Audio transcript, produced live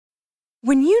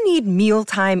When you need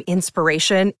mealtime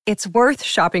inspiration, it's worth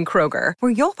shopping Kroger,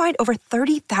 where you'll find over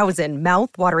 30,000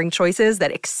 mouth-watering choices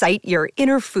that excite your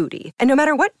inner foodie. And no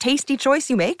matter what tasty choice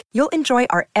you make, you'll enjoy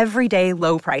our everyday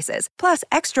low prices, plus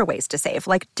extra ways to save,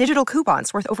 like digital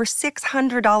coupons worth over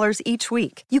 $600 each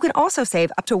week. You can also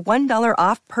save up to $1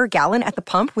 off per gallon at the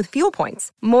pump with fuel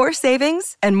points. More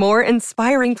savings and more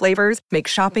inspiring flavors make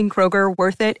shopping Kroger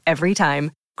worth it every time.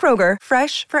 Kroger,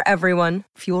 fresh for everyone.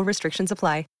 Fuel restrictions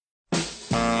apply.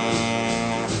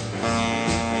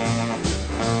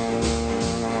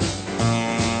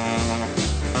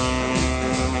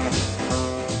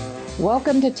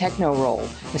 Welcome to Techno Roll,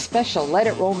 a special Let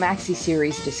It Roll maxi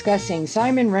series discussing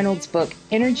Simon Reynolds' book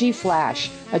Energy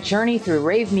Flash, A Journey Through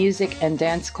Rave Music and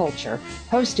Dance Culture,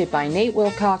 hosted by Nate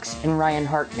Wilcox and Ryan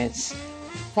Harkness.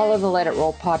 Follow the Let It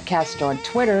Roll podcast on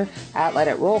Twitter at Let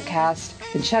It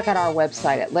Rollcast, and check out our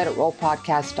website at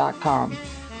letitrollpodcast.com.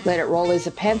 Let It Roll is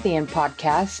a Pantheon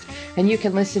podcast, and you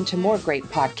can listen to more great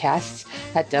podcasts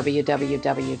at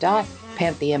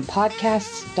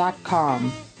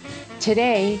www.pantheonpodcasts.com.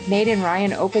 Today, Nate and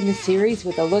Ryan open the series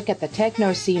with a look at the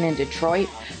techno scene in Detroit,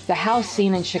 the house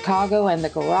scene in Chicago, and the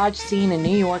garage scene in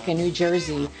New York and New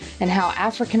Jersey, and how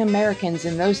African Americans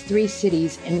in those three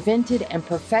cities invented and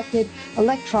perfected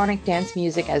electronic dance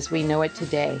music as we know it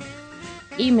today.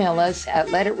 Email us at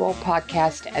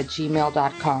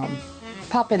letitrollpodcast@gmail.com.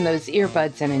 Pop in those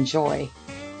earbuds and enjoy.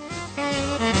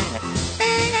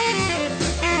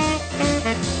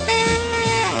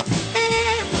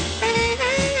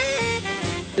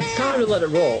 Time to let it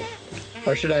roll,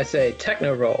 or should I say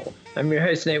techno roll. I'm your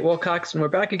host, Nate Wilcox, and we're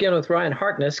back again with Ryan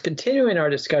Harkness, continuing our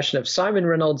discussion of Simon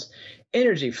Reynolds'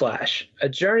 Energy Flash, A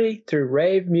Journey Through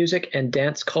Rave Music and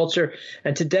Dance Culture.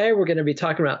 And today we're going to be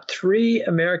talking about three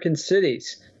American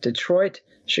cities, Detroit,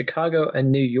 Chicago,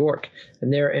 and New York,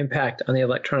 and their impact on the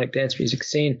electronic dance music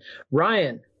scene.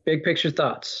 Ryan, big picture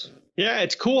thoughts. Yeah,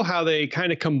 it's cool how they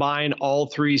kind of combine all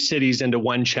three cities into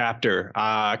one chapter.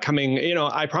 I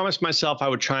promised myself I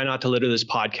would try not to litter this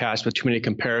podcast with too many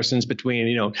comparisons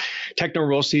between, Techno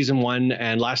Roll Season 1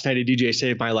 and Last Night a DJ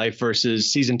Saved My Life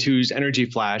versus Season 2's Energy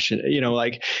Flash. And,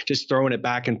 just throwing it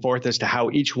back and forth as to how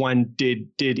each one did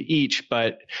each.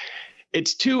 But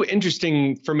it's too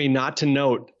interesting for me not to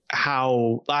note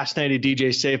how Last Night a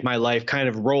DJ Saved My Life kind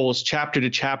of rolls chapter to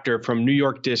chapter from New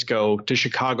York disco to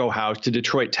Chicago house to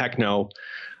Detroit techno,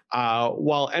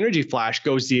 while Energy Flash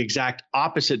goes the exact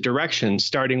opposite direction,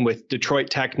 starting with Detroit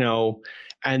techno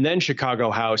and then Chicago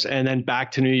house and then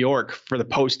back to New York for the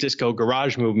post-disco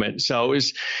garage movement. So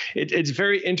it's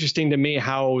very interesting to me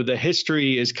how the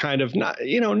history is kind of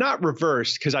not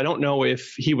reversed, because I don't know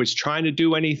if he was trying to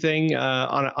do anything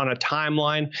on a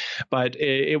timeline, but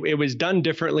it was done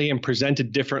differently and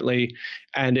presented differently.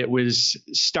 And it was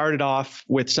started off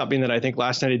with something that I think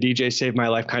Last Night a DJ Saved My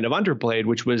Life kind of underplayed,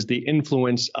 which was the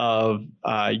influence of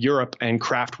Europe and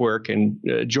Kraftwerk and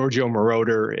Giorgio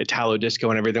Moroder, Italo disco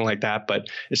and everything like that, but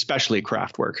especially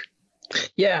Kraftwerk.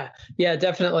 Yeah,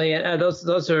 definitely. And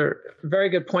those are very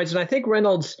good points. And I think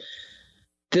Reynolds,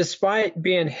 despite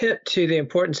being hip to the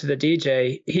importance of the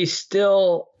DJ, he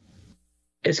still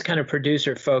is kind of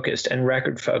producer focused and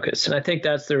record focused. And I think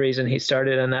that's the reason he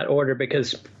started in that order,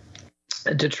 because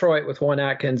Detroit with Juan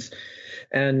Atkins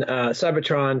and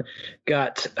Cybertron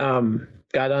got on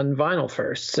vinyl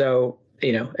first. So,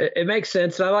 it makes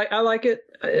sense. And I like it.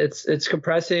 It's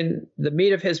compressing. The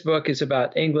meat of his book is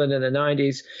about England in the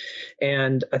 90s.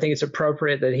 And I think it's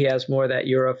appropriate that he has more of that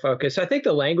Euro focus. I think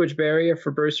the language barrier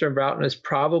for Brewster and Broughton is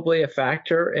probably a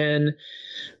factor in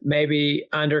maybe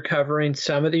undercovering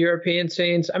some of the European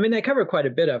scenes. I mean, they cover quite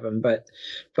a bit of them, but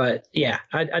yeah,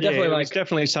 I definitely like. It's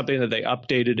definitely something that they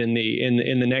updated in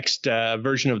the next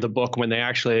version of the book when they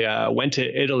actually went to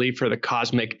Italy for the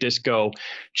Cosmic Disco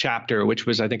chapter, which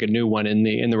was, I think, a new one in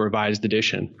the revised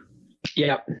edition.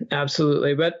 Yeah,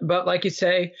 absolutely. But like you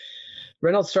say,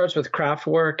 Reynolds starts with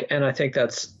Kraftwerk, and I think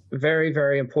that's very,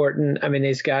 very important. I mean,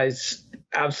 these guys,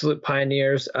 absolute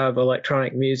pioneers of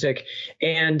electronic music.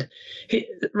 And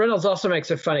Reynolds also makes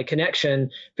a funny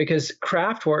connection, because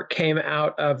Kraftwerk came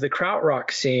out of the krautrock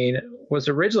scene, was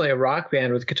originally a rock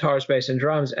band with guitars, bass, and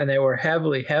drums, and they were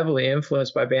heavily, heavily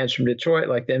influenced by bands from Detroit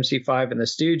like the MC5 and the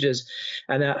Stooges,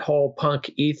 and that whole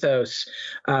punk ethos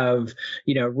of,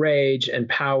 rage and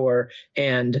power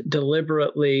and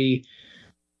deliberately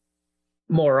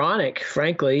moronic,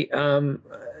 frankly,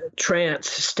 trance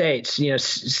states,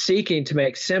 seeking to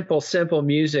make simple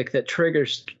music that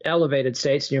triggers elevated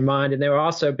states in your mind. And they were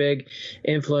also big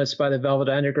influenced by the Velvet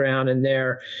Underground and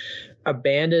their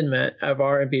abandonment of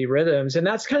R&B rhythms. And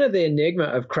that's kind of the enigma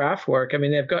of Kraftwerk. I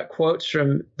mean, they've got quotes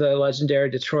from the legendary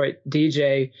Detroit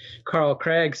DJ Carl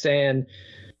Craig saying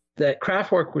that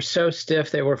Kraftwerk were so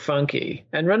stiff they were funky.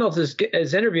 And Reynolds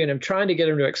is interviewing him, trying to get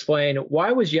him to explain,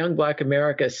 why was young Black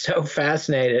America so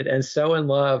fascinated and so in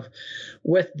love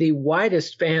with the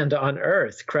whitest band on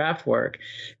earth, Kraftwerk?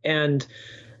 And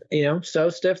so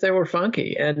stiff they were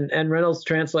funky, and Reynolds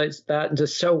translates that into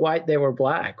so white they were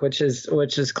black, which is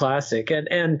classic.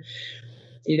 And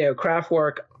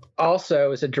Kraftwerk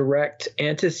also is a direct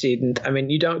antecedent. I mean,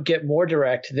 you don't get more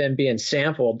direct than being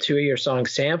sampled. Two of your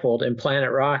songs sampled in Planet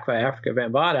Rock by Afrika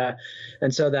Bambaataa.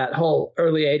 And so that whole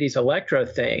early 80s electro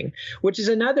thing, which is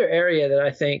another area that I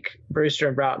think Brewster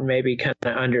and Broughton maybe kind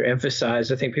of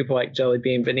underemphasized. I think people like Jelly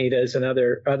Bean Benitez and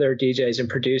other DJs and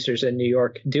producers in New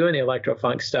York doing the electro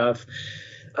funk stuff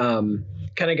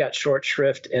kind of got short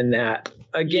shrift in that.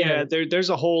 Again, yeah, there's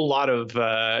a whole lot of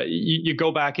you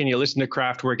go back and you listen to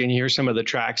Kraftwerk and you hear some of the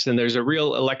tracks, and there's a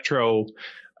real electro.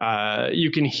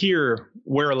 You can hear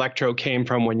where electro came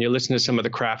from when you listen to some of the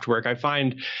Kraftwerk. I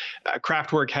find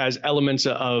Kraftwerk has elements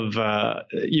of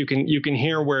you can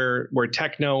hear where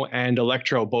techno and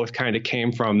electro both kind of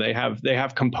came from. They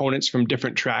have components from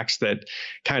different tracks that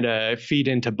kind of feed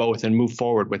into both and move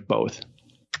forward with both.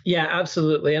 Yeah,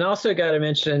 absolutely. And also got to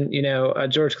mention,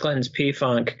 George Clinton's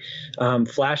P-Funk,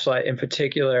 Flashlight in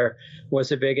particular,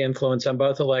 was a big influence on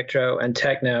both electro and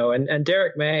techno. And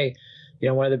Derek May,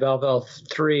 one of the Belleville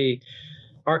 3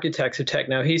 architects of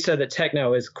techno, he said that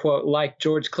techno is, quote, like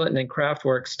George Clinton and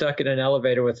Kraftwerk stuck in an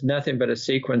elevator with nothing but a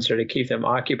sequencer to keep them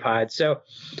occupied. So,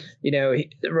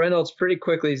 Reynolds pretty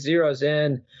quickly zeroes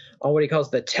in on what he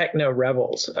calls the techno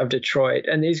rebels of Detroit.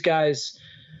 And these guys,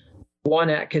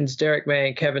 Juan Atkins, Derek May,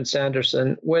 and Kevin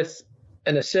Sanderson, with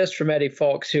an assist from Eddie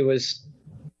Fowlkes, who was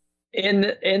in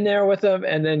there with them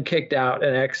and then kicked out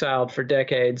and exiled for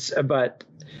decades. But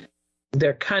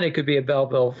there kind of could be a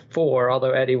Belleville 4, although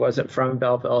Eddie wasn't from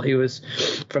Belleville. He was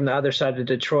from the other side of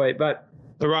Detroit. But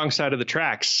the wrong side of the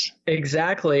tracks.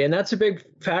 Exactly. And that's a big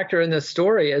factor in this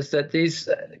story, is that these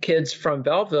kids from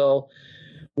Belleville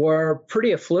were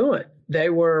pretty affluent.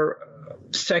 They were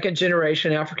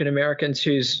second-generation African-Americans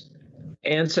whose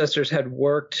ancestors had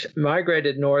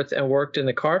migrated north and worked in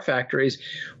the car factories,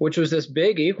 which was this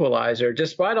big equalizer.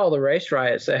 Despite all the race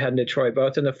riots they had in Detroit,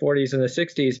 both in the 40s and the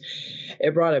 60s,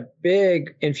 it brought a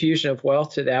big infusion of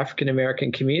wealth to the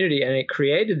African-American community, and it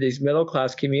created these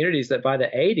middle-class communities that by the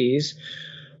 80s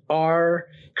are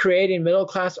creating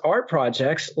middle-class art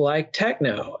projects like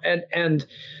techno. And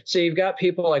so you've got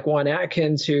people like Juan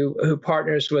Atkins, who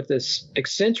partners with this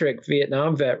eccentric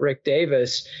Vietnam vet, Rick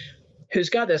Davis, who's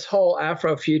got this whole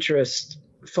Afrofuturist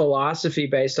philosophy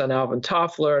based on Alvin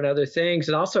Toffler and other things,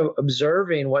 and also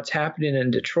observing what's happening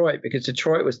in Detroit, because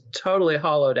Detroit was totally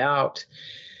hollowed out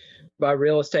by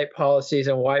real estate policies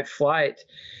and white flight.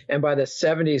 And by the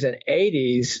 70s and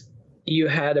 80s, you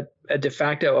had a de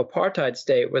facto apartheid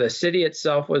state where the city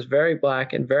itself was very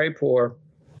black and very poor.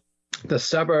 The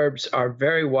suburbs are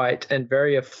very white and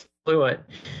very affluent.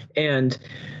 And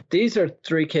these are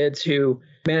three kids who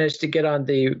managed to get on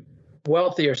the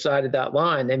wealthier side of that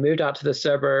line. They moved out to the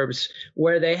suburbs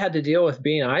where they had to deal with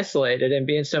being isolated and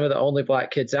being some of the only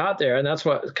black kids out there. And that's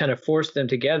what kind of forced them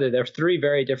together. They're three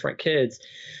very different kids.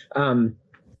 And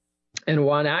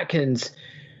Juan Atkins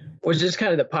was just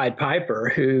kind of the Pied Piper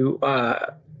who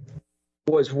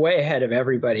was way ahead of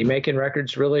everybody, making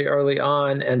records really early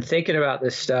on and thinking about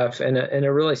this stuff in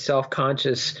a really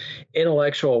self-conscious,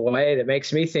 intellectual way that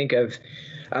makes me think of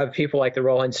people like the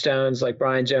Rolling Stones, like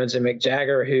Brian Jones and Mick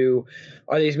Jagger, who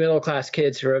are these middle-class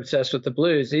kids who are obsessed with the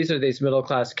blues. These are these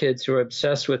middle-class kids who are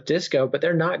obsessed with disco, but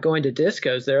they're not going to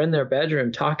discos. They're in their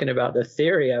bedroom talking about the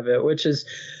theory of it, which is,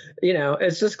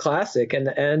 it's just classic.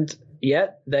 And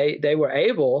yet they were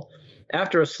able,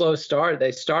 after a slow start,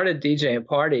 they started DJing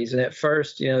parties. And at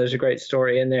first, there's a great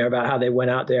story in there about how they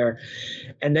went out there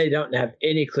and they don't have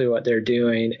any clue what they're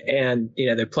doing. And,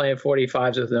 they're playing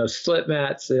 45s with no slip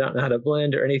mats. They don't know how to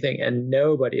blend or anything, and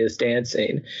nobody is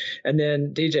dancing. And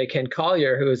then DJ Ken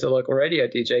Collier, who is a local radio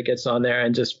DJ, gets on there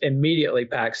and just immediately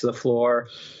packs the floor.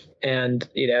 And,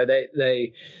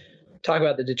 they talk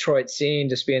about the Detroit scene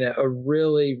just being a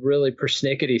really, really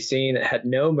persnickety scene that had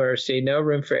no mercy, no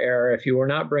room for error. If you were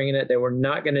not bringing it, they were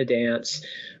not going to dance.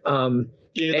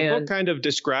 The book kind of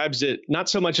describes it not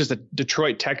so much as the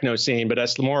Detroit techno scene, but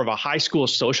as more of a high school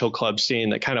social club scene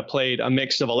that kind of played a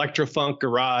mix of electro funk,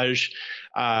 garage,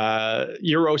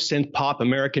 Euro synth pop,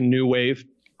 American new wave.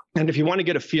 And if you want to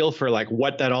get a feel for like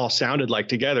what that all sounded like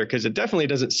together, because it definitely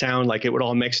doesn't sound like it would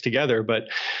all mix together, but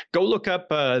go look up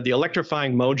the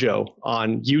Electrifying Mojo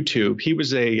on YouTube. He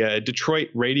was a Detroit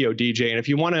radio DJ. And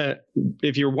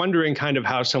if you're wondering kind of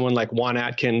how someone like Juan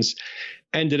Atkins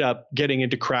ended up getting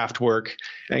into Kraftwerk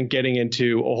and getting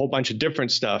into a whole bunch of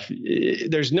different stuff,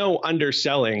 there's no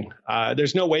underselling.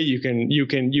 There's no way you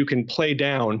can play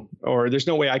down, or there's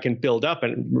no way I can build up,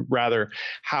 and rather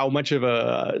how much of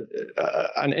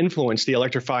an influence the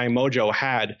Electrifying Mojo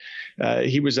had.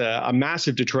 He was a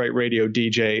massive Detroit radio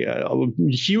DJ,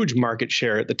 a huge market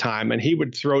share at the time, and he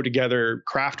would throw together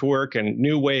Kraftwerk and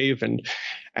New Wave, and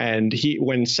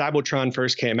when Cybotron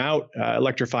first came out,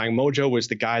 Electrifying Mojo was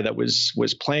the guy that was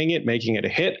playing it, making it a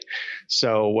hit.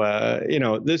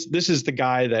 So this is the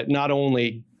guy that not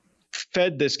only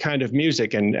fed this kind of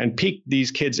music and piqued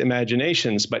these kids'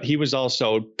 imaginations, but he was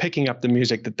also picking up the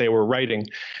music that they were writing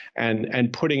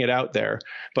and putting it out there.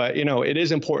 But it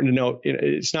is important to note,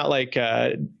 it's not like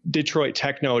Detroit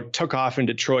techno took off in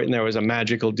Detroit and there was a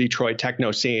magical Detroit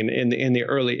techno scene in the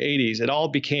early 80s. It all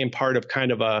became part of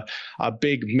kind of a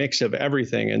big mix of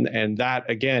everything, and that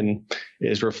again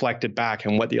is reflected back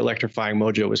in what the Electrifying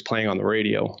Mojo was playing on the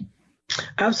radio.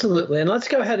 Absolutely. And let's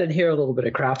go ahead and hear a little bit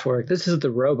of Kraftwerk. This is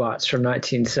the Robots from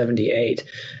 1978.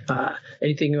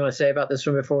 Anything you want to say about this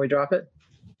one before we drop it?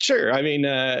 Sure. I mean,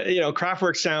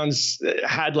 Kraftwerk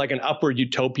had like an upward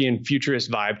utopian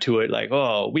futurist vibe to it. Like,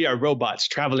 oh, we are robots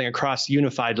traveling across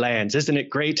unified lands. Isn't it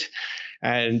great?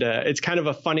 And it's kind of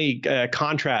a funny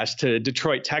contrast to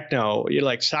Detroit techno,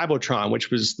 like Cybotron,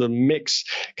 which was the mix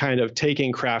kind of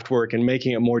taking Kraftwerk and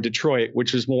making it more Detroit,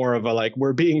 which was more of a like,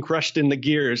 we're being crushed in the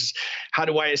gears. How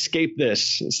do I escape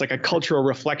this? It's like a cultural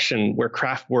reflection where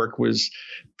Kraftwerk was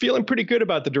feeling pretty good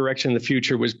about the direction the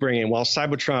future was bringing, while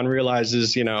Cybotron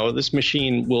realizes, this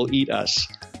machine will eat us.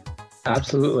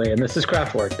 Absolutely. And this is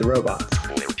Kraftwerk, the Robots.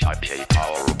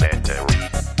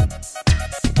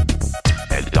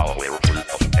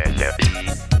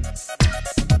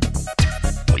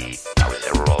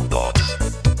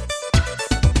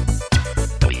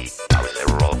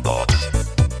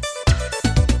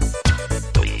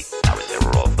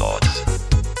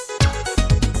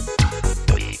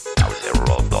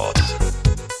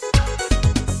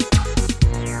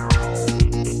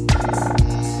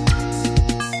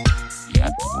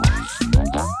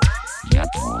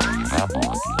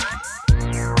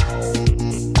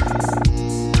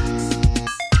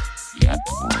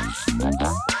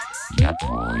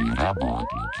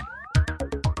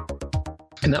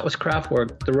 And that was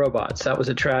Kraftwerk, the Robots. That was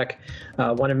a track,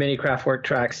 one of many Kraftwerk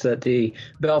tracks that the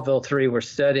Belleville Three were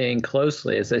studying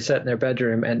closely as they sat in their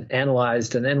bedroom and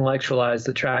analyzed and intellectualized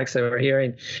the tracks they were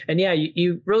hearing. And yeah,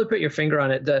 you really put your finger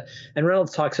on it. And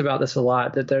Reynolds talks about this a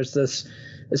lot, that there's this,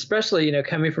 especially,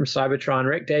 coming from Cybotron,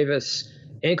 Rick Davis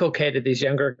inculcated these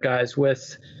younger guys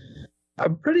with a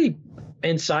pretty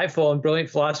insightful and brilliant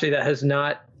philosophy that has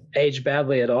not aged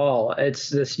badly at all. It's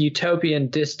this utopian,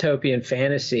 dystopian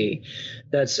fantasy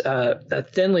that's a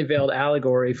thinly veiled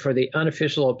allegory for the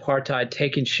unofficial apartheid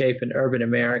taking shape in urban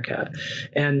America.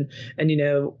 And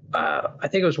I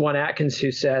think it was Juan Atkins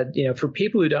who said, for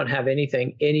people who don't have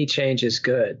anything, any change is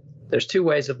good. There's two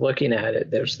ways of looking at it.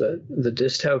 There's the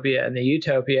dystopia and the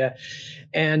utopia.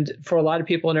 And for a lot of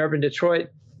people in urban Detroit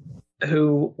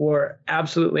who were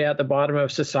absolutely at the bottom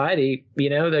of society,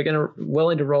 they're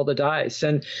willing to roll the dice.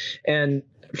 And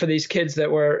for these kids that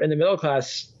were in the middle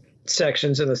class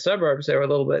sections in the suburbs, they were a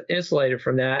little bit insulated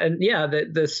from that. And yeah,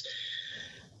 this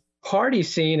party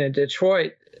scene in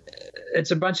Detroit,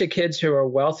 it's a bunch of kids who are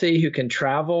wealthy, who can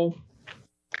travel.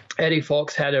 Eddie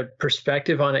Fowlkes had a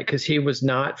perspective on it because he was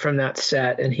not from that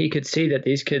set, and he could see that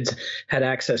these kids had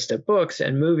access to books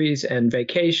and movies and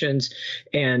vacations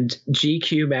and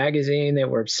GQ magazine. They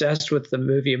were obsessed with the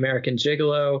movie American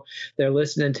Gigolo. They're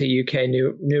listening to UK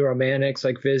new romantics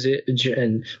like Visage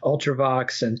and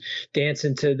Ultravox and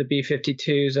dancing to the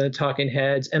B-52s and the Talking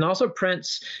Heads. And also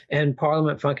Prince and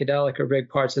Parliament Funkadelic are big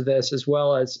parts of this, as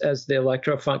well as the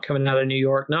electro funk coming out of New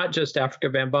York, not just Africa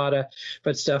Bambaataa,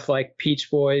 but stuff like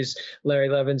Peach Boys, Larry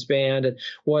Levin's band, and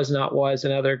Was Not Was,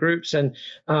 and other groups. And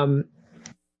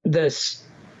this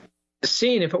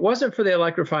scene, if it wasn't for the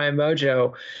Electrifying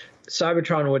Mojo,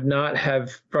 Cybotron would not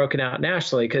have broken out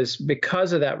nationally,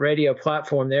 because of that radio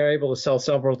platform, they're able to sell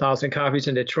several thousand copies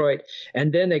in Detroit,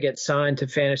 and then they get signed to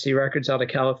Fantasy Records out of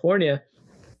California.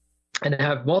 and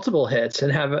have multiple hits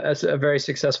and have a very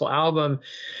successful album.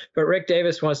 But Rick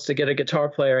Davis wants to get a guitar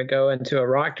player and go into a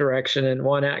rock direction. And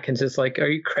Juan Atkins is like, are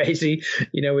you crazy?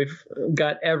 We've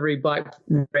got every black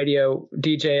radio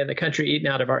DJ in the country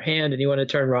eaten out of our hand, and you want to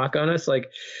turn rock on us? Like,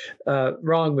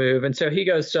 wrong move. And so he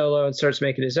goes solo and starts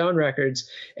making his own records.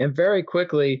 And very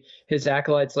quickly, his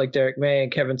acolytes like Derek May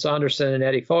and Kevin Saunderson and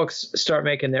Eddie Fowlkes start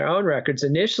making their own records,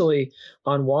 initially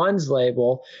on Juan's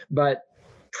label, but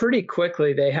pretty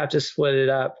quickly they have to split it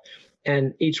up,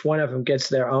 and each one of them gets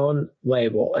their own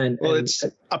label. It's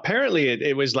apparently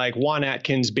it was like Juan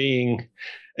Atkins being,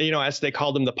 as they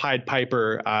called him, the Pied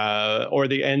Piper, or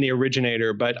the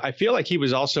originator. But I feel like he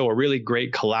was also a really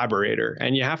great collaborator.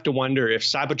 And you have to wonder, if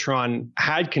Cybotron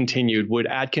had continued, would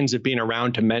Atkins have been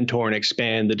around to mentor and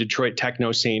expand the Detroit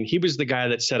techno scene? He was the guy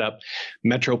that set up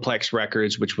Metroplex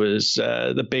Records, which was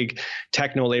the big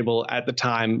techno label at the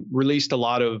time, released a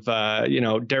lot of,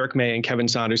 Derek May and Kevin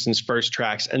Saunderson's first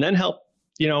tracks, and then helped.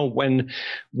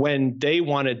 When they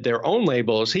wanted their own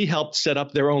labels, he helped set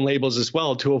up their own labels as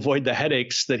well to avoid the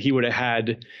headaches that he would have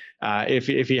had if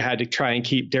he had to try and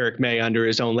keep Derek May under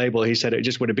his own label. He said it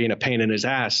just would have been a pain in his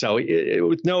ass. So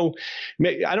with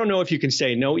I don't know if you can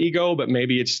say no ego, but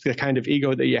maybe it's the kind of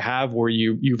ego that you have where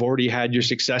you've already had your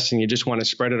success and you just want to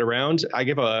spread it around. I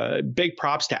give a big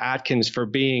props to Atkins for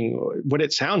being what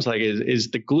it sounds like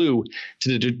is the glue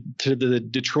to the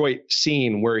Detroit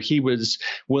scene, where he was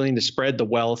willing to spread the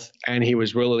wealth, and he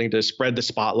was willing to spread the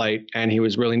spotlight, and he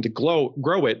was willing to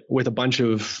grow it with a bunch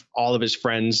of all of his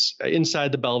friends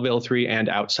inside the Belleville 3 and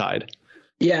outside.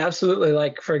 Yeah, absolutely.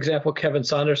 Like, for example, Kevin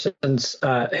Saunderson's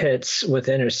hits with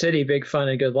Inner City, Big Fun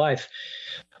and Good Life.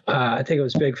 I think it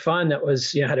was Big Fun that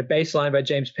was, had a bass line by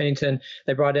James Pennington.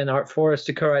 They brought in Art Forrest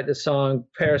to co-write the song,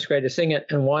 Paris Gray to sing it,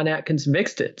 and Juan Atkins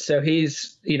mixed it. So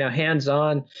he's,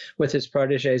 hands-on with his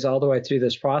proteges all the way through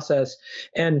this process.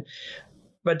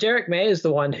 But Derek May is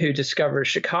the one who discovers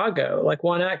Chicago. Like,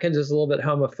 Juan Atkins is a little bit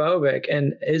homophobic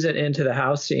and isn't into the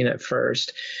house scene at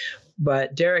first.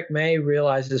 But Derek May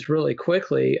realizes really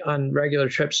quickly on regular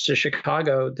trips to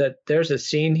Chicago that there's a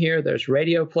scene here. There's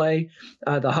radio play.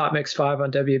 The Hot Mix 5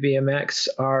 on WBMX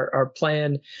are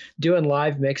doing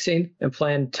live mixing and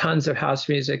playing tons of house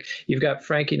music. You've got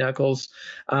Frankie Knuckles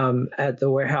at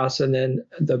the Warehouse, and then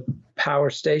the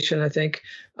Power Station, I think.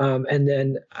 And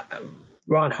then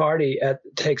Ron Hardy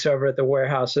takes over at the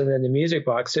Warehouse, and then the Music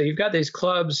Box. So you've got these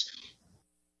clubs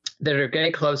that are gay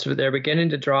clubs, but they're beginning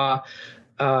to draw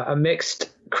a mixed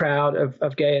crowd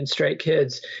of gay and straight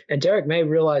kids. And Derek May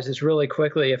realizes really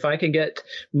quickly, if I can get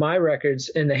my records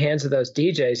in the hands of those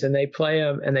DJs and they play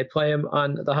them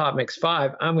on the Hot Mix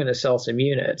 5, I'm going to sell some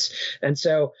units. And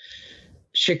so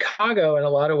Chicago, in a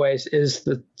lot of ways, is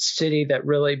the city that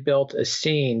really built a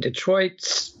scene.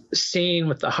 Detroit's scene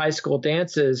with the high school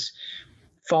dances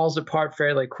falls apart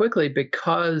fairly quickly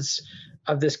because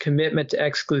of this commitment to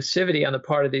exclusivity on the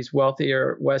part of these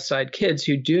wealthier West Side kids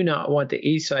who do not want the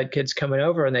East Side kids coming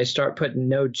over, and they start putting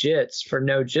no jits for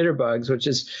no jitterbugs, which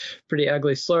is a pretty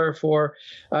ugly slur for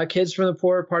kids from the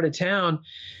poorer part of town.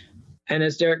 And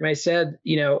as Derek May said,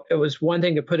 it was one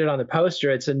thing to put it on the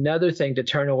poster. It's another thing to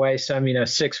turn away some,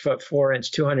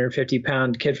 6'4", 250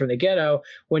 pound kid from the ghetto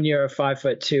when you're a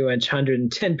 5'2",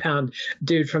 110 pound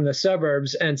dude from the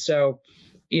suburbs. And so,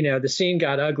 the scene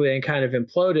got ugly and kind of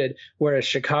imploded, whereas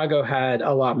Chicago had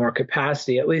a lot more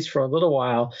capacity, at least for a little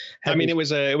while. It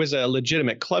was a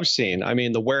legitimate club scene. I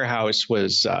mean, the Warehouse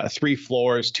was 3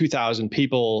 floors, 2,000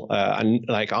 people,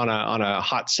 like on a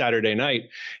hot Saturday night.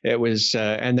 It was,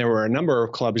 and there were a number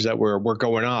of clubs that were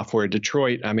going off. Where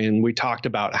Detroit, we talked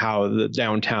about how the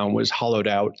downtown was hollowed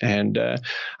out, and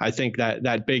I think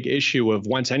that big issue of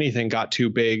once anything got too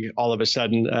big, all of a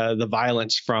sudden the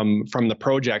violence from the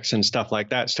projects and stuff like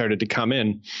that started to come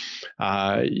in.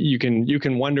 You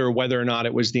can wonder whether or not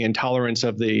it was the intolerance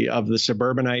of the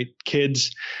suburbanite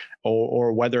kids,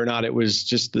 or whether or not it was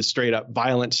just the straight up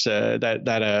violence that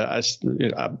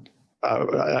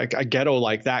a ghetto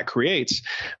like that creates.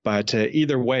 But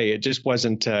either way, it just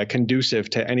wasn't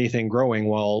conducive to anything growing.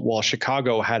 While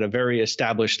Chicago had a very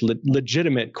established,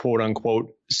 legitimate quote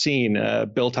unquote scene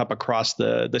built up across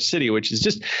the city, which is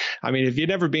just, if you've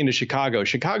never been to Chicago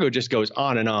just goes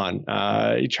on and on.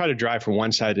 You try to drive from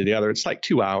one side to the other, it's like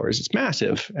 2 hours. It's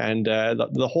massive, and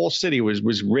the whole city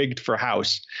was rigged for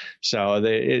house. So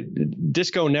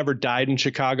disco never died in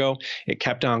Chicago. It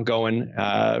kept on going.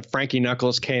 Frankie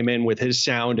Knuckles came in with his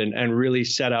sound and really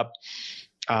set up.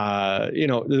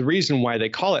 The reason why they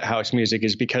call it house music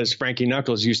is because Frankie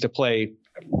Knuckles used to play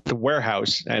the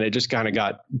warehouse, and it just kind of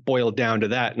got boiled down to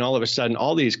that. And all of a sudden,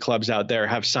 all these clubs out there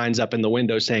have signs up in the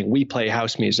window saying, "We play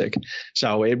house music."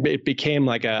 So it became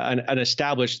like an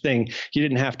established thing. You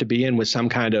didn't have to be in with some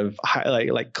kind of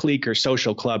like clique or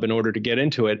social club in order to get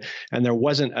into it. And there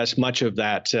wasn't as much of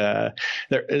that.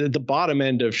 The bottom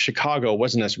end of Chicago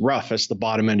wasn't as rough as the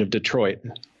bottom end of Detroit.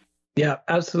 Yeah,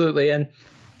 absolutely. And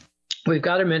we've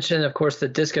got to mention, of course, the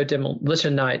Disco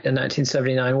Demolition Night in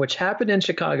 1979, which happened in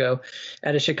Chicago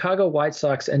at a Chicago White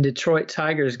Sox and Detroit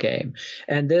Tigers game.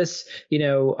 And this,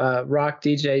 rock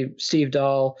DJ Steve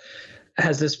Dahl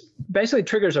has this, basically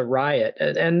triggers a riot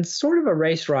and sort of a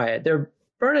race riot. They're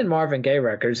burning Marvin Gaye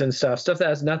records and stuff that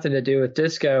has nothing to do with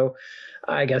disco.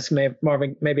 I guess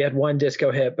Marvin maybe had one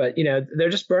disco hit, but they're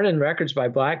just burning records by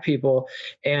black people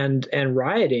and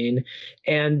rioting,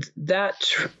 and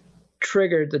that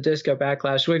triggered the disco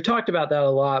backlash. We've talked about that a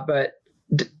lot, but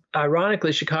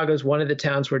ironically, Chicago is one of the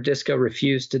towns where disco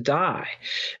refused to die.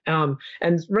 And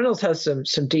Reynolds has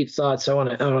some deep thoughts. I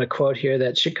want to quote here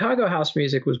that Chicago house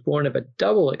music was born of a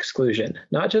double exclusion,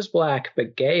 not just black,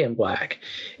 but gay and black.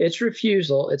 Its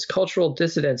refusal, its cultural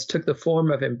dissidence took the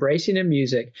form of embracing a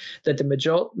music that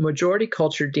the majority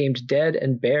culture deemed dead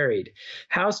and buried.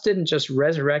 House didn't just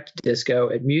resurrect disco,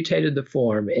 it mutated the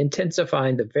form,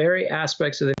 intensifying the very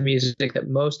aspects of the music that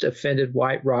most offended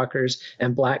white rockers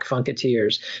and black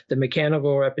funketeers. The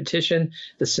mechanical repetition,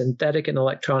 the synthetic and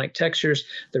electronic textures,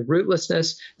 the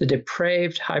rootlessness, the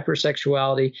depraved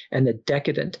hypersexuality, and the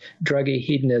decadent druggy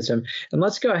hedonism. And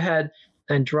let's go ahead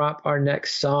and drop our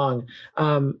next song.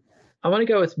 I want to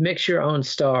go with Mix Your Own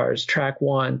Stars, track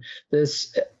 1.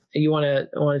 This, you want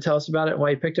to tell us about it and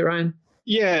why you picked it, Ryan?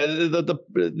 Yeah,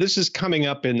 this is coming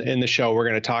up in the show. We're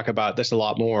going to talk about this a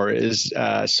lot more, is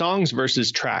songs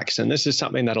versus tracks. And this is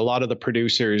something that a lot of the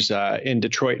producers in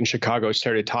Detroit and Chicago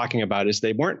started talking about, is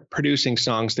they weren't producing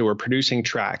songs, they were producing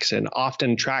tracks. And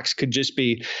often tracks could just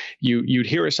be, you'd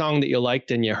hear a song that you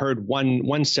liked and you heard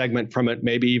one segment from it,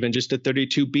 maybe even just a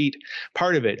 32 beat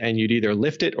part of it. And you'd either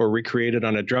lift it or recreate it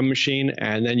on a drum machine.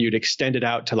 And then you'd extend it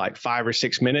out to like 5 or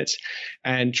 6 minutes.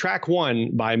 And track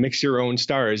 1 by Mix Your Own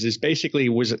Stars is basically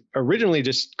was originally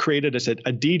just created as a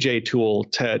DJ tool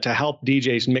to help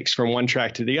DJs mix from one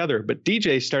track to the other. But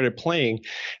DJs started playing,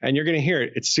 and you're going to hear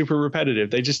it. It's super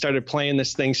repetitive. They just started playing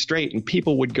this thing straight, and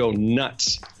people would go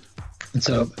nuts. And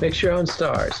so Mix Your Own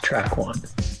Stars, track 1.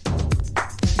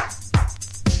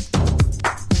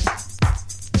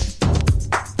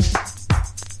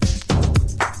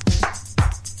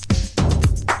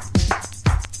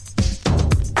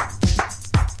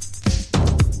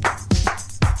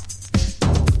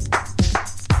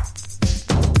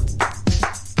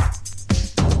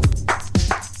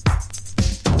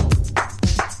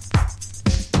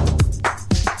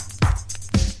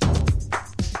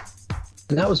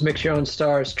 And that was Mix Your Own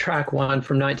Stars, track 1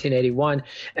 from 1981.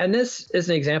 And this is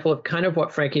an example of kind of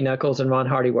what Frankie Knuckles and Ron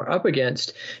Hardy were up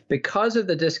against. Because of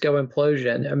the disco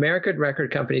implosion, American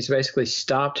record companies basically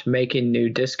stopped making new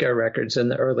disco records in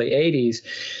the early 80s.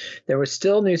 There was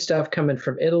still new stuff coming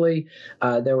from Italy.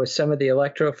 There was some of the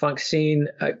electro-funk scene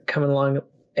coming along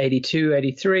 82,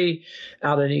 83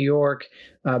 out of New York,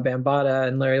 Bambaataa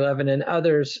and Larry Levin and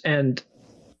others.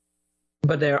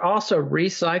 But they're also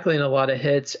recycling a lot of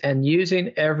hits and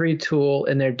using every tool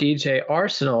in their DJ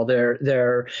arsenal.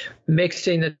 They're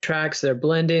mixing the tracks, they're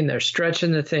blending, they're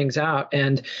stretching the things out,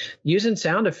 and using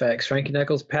sound effects. Frankie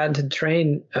Knuckles' patented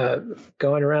train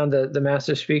going around the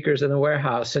master speakers in the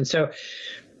warehouse. And so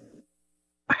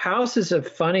house is a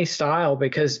funny style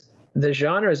because the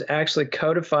genre is actually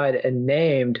codified and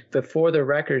named before the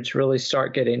records really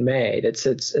start getting made.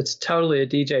 It's totally a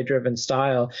DJ-driven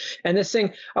style. And this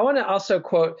thing, I want to also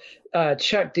quote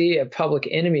Chuck D of Public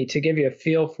Enemy to give you a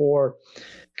feel for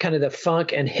kind of the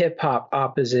funk and hip-hop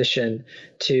opposition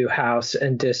to house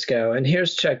and disco. And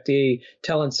here's Chuck D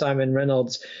telling Simon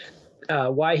Reynolds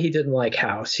why he didn't like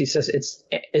house. He says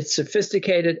it's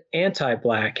sophisticated,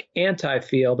 anti-black,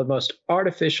 anti-feel, the most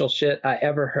artificial shit I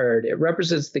ever heard. It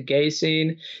represents the gay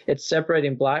scene. It's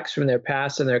separating blacks from their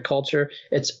past and their culture.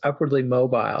 It's upwardly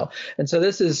mobile. And so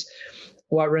this is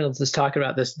what Reynolds is talking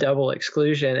about, this double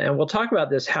exclusion. And we'll talk about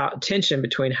this tension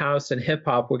between house and hip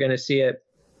hop. We're going to see it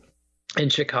in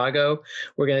Chicago.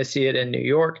 We're going to see it in New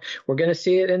York. We're going to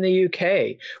see it in the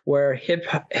UK, where hip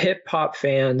hop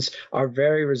fans are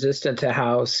very resistant to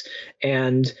house,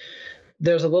 and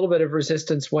there's a little bit of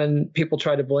resistance when people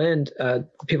try to blend.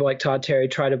 People like Todd Terry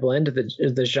try to blend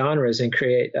the genres and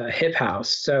create hip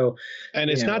house. So, and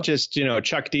it's not just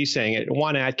Chuck D saying it.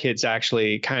 Juan Atkins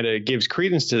actually kind of gives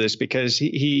credence to this because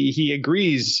he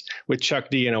agrees with Chuck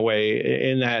D in a way,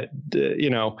 in that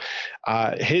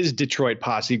his Detroit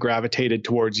posse gravitated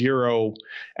towards Euro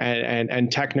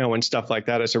and techno and stuff like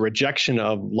that as a rejection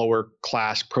of lower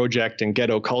class project and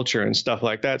ghetto culture and stuff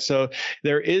like that. So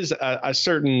there is a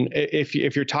certain,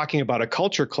 if you're talking about a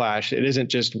culture clash, it isn't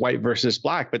just white versus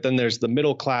black, but then there's the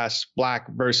middle class black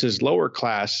versus lower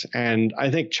class. And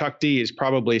I think Chuck D is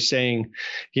probably saying,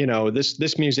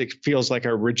 this music feels like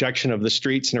a rejection of the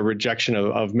streets and a rejection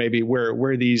of maybe where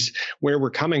we're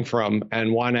coming from.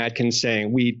 And Juan Atkins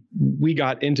saying we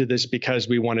got into this because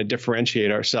we want to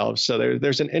differentiate ourselves. So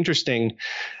there's an interesting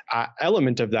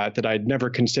element of that I'd never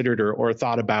considered or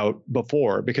thought about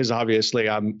before, because obviously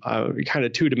I'm kind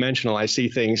of two-dimensional. I see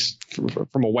things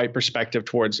from a white perspective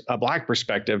towards a black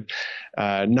perspective,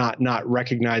 not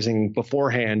recognizing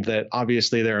beforehand that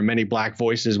obviously there are many black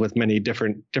voices with many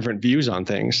different views on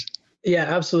things. Yeah,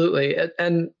 absolutely.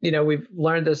 And, we've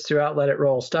learned this throughout Let It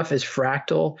Roll. Stuff is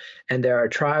fractal, and there are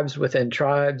tribes within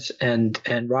tribes and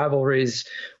rivalries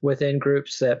within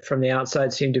groups that from the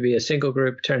outside seem to be a single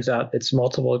group. Turns out it's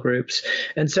multiple groups.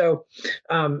 And so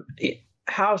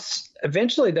house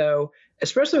eventually, though,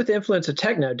 especially with the influence of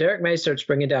techno, Derek May starts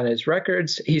bringing down his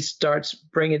records. He starts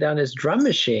bringing down his drum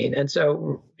machine. And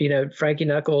so, Frankie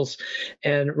Knuckles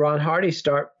and Ron Hardy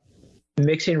start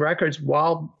mixing records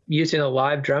while using a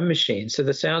live drum machine. So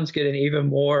the sound's getting even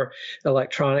more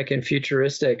electronic and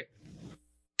futuristic,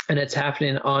 and it's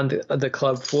happening on the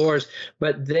club floors.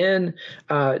 But then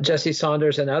Jesse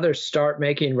Saunders and others start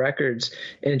making records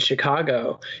in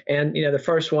Chicago. And, the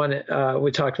first one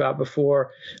we talked about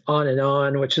before, On and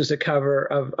On, which is a cover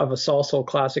of a Soul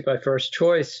classic by First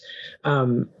Choice,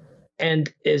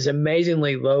 and is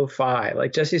amazingly lo-fi.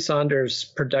 Like Jesse Saunders'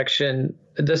 production,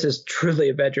 this is truly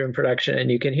a bedroom production,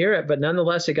 and you can hear it, but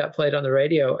nonetheless, it got played on the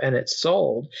radio and it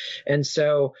sold. And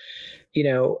so,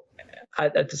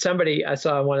 somebody I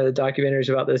saw in one of the documentaries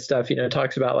about this stuff,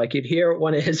 talks about like you'd hear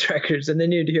one of his records and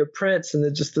then you'd hear Prince, and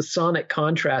then just the sonic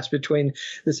contrast between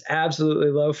this absolutely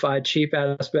lo-fi, cheap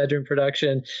ass bedroom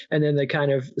production and then the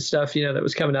kind of stuff, that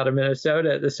was coming out of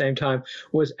Minnesota at the same time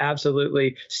was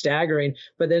absolutely staggering.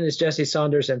 But then as Jesse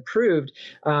Saunders improved,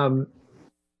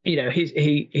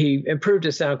 he improved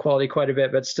his sound quality quite a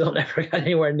bit, but still never got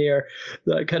anywhere near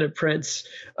the kind of Prince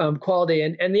quality.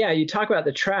 And yeah, you talk about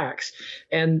the tracks,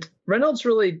 and Reynolds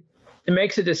really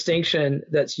makes a distinction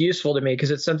that's useful to me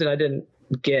because it's something I didn't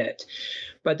get.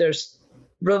 But there's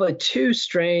really two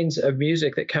strains of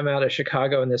music that come out of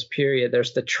Chicago in this period.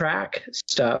 There's the track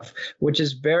stuff, which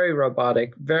is very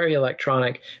robotic, very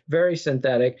electronic, very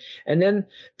synthetic. And then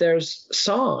there's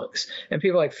songs, and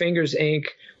people like Fingers Inc.,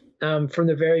 from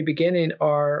the very beginning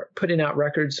are putting out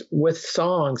records with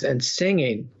songs and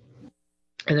singing.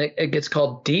 And it gets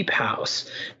called Deep House.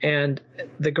 And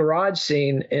the garage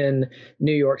scene in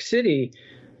New York City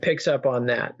picks up on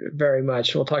that very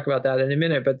much. We'll talk about that in a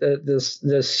minute. But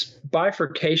this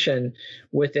bifurcation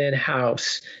within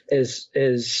house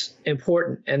is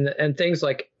important. And things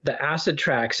like the acid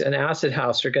tracks and acid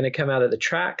house are going to come out of the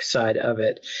track side of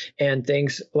it. And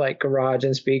things like garage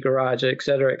and speed garage, et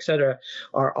cetera,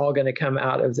 are all going to come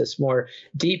out of this more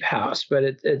deep house. But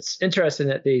it's interesting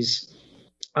that these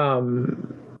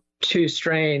two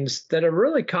strains that are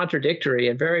really contradictory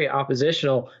and very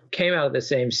oppositional came out of the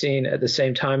same scene at the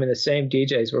same time, and the same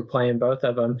DJs were playing both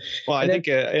of them. Well, I think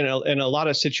in a lot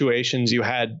of situations you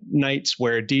had nights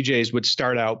where DJs would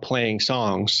start out playing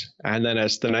songs, and then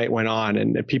as the night went on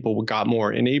and people got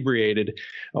more inebriated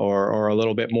or a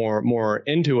little bit more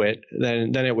into it,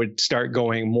 then it would start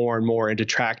going more and more into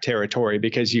track territory,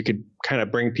 because you could kind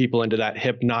of bring people into that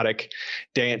hypnotic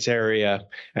dance area,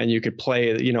 and you could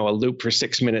play a loop for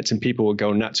 6 minutes and people would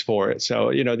go nuts for it.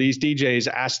 So these DJs,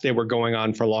 as they were going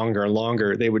on for longer and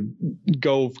longer, they would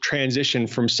go transition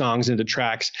from songs into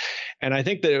tracks. And I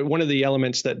think that one of the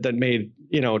elements that made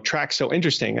tracks so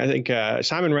interesting, I think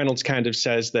Simon Reynolds kind of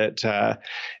says that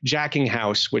jacking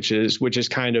house, which is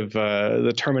kind of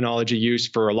the terminology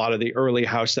used for a lot of the early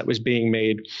house that was being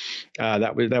made,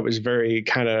 that was very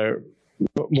kind of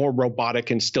more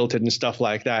robotic and stilted and stuff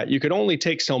like that. You could only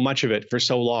take so much of it for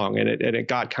so long, and it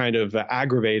got kind of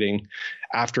aggravating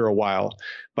after a while.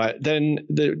 But then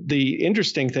the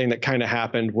interesting thing that kind of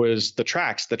happened was the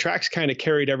tracks. The tracks kind of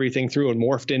carried everything through and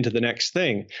morphed into the next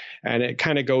thing. And it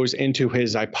kind of goes into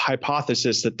his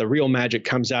hypothesis that the real magic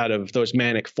comes out of those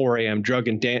manic 4 a.m. drug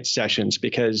and dance sessions,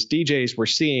 because DJs were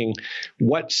seeing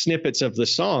what snippets of the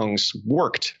songs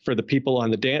worked for the people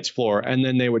on the dance floor. And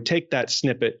then they would take that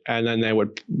snippet and then they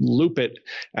would loop it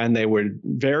and they would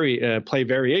play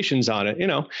variations on it.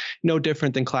 No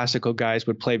different than classical guys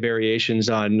would play variations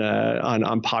on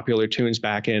popular tunes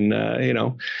back in the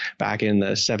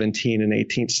 17th and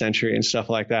 18th century and stuff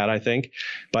like that, I think.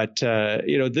 But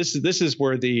this is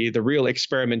where the real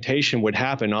experimentation would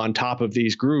happen on top of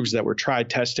these grooves that were tried,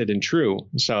 tested, and true.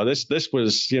 So this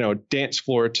was dance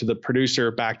floor to the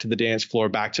producer, back to the dance floor,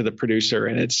 back to the producer,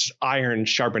 and it's iron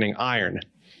sharpening iron.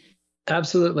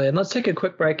 Absolutely. And let's take a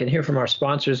quick break and hear from our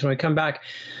sponsors. When we come back,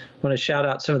 I want to shout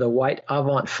out some of the white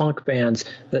avant funk bands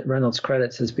that Reynolds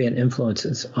credits as being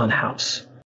influences on house.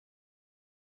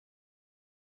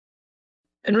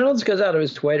 And Reynolds goes out of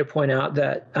his way to point out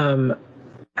that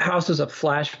house is a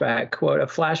flashback, quote, a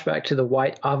flashback to the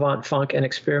white avant funk and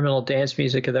experimental dance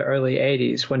music of the early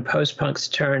 80s, when post-punks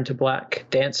turned to black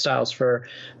dance styles for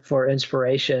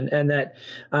inspiration. And that,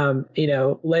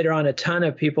 later on, a ton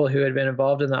of people who had been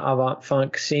involved in the avant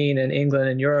funk scene in England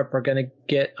and Europe are going to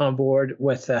get on board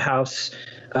with the house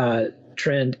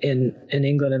trend in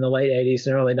England in the late 80s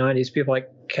and early 90s. People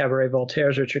like Cabaret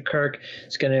Voltaire's Richard Kirk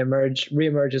is going to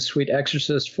reemerge as Sweet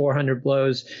Exorcist, 400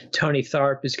 Blows. Tony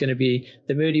Tharp is going to be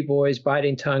the Moody Boys.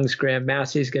 Biting Tongues, Graham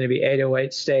Massey is going to be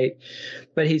 808 State.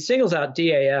 But he singles out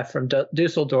DAF from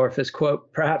Dusseldorf as,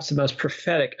 quote, perhaps the most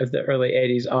prophetic of the early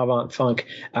 80s avant funk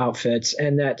outfits,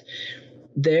 and that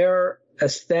their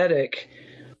aesthetic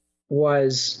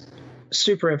was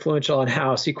super influential on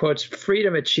house. He quotes,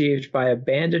 freedom achieved by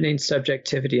abandoning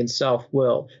subjectivity and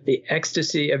self-will, the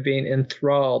ecstasy of being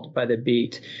enthralled by the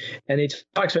beat. And he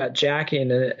talks about jacking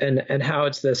and how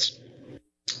it's this,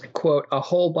 quote, a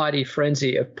whole body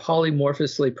frenzy of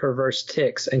polymorphously perverse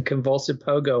tics and convulsive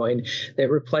pogoing that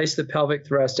replaced the pelvic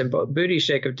thrust and booty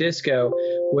shake of disco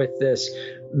with this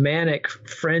manic,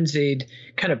 frenzied,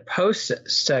 kind of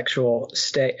post-sexual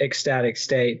ecstatic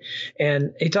state.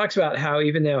 And he talks about how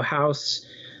even though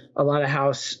a lot of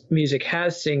house music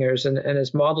has singers and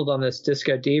is modeled on this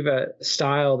disco diva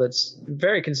style that's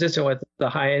very consistent with the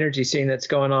high energy scene that's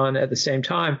going on at the same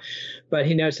time. But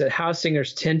he notes that house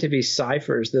singers tend to be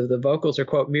ciphers. The vocals are,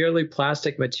 quote, merely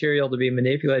plastic material to be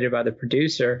manipulated by the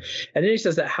producer. And then he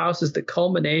says that house is the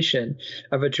culmination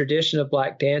of a tradition of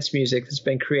black dance music that's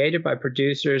been created by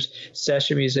producers,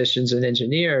 session musicians, and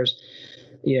engineers.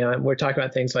 And we're talking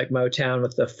about things like Motown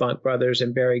with the Funk Brothers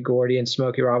and Berry Gordy and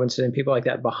Smokey Robinson and people like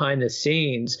that behind the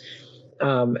scenes.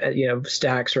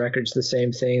 Stax Records, the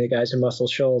same thing. The guys in Muscle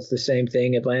Shoals, the same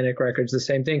thing. Atlantic Records, the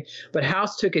same thing. But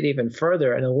house took it even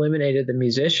further and eliminated the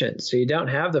musicians. So you don't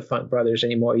have the Funk Brothers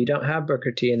anymore. You don't have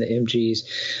Booker T and the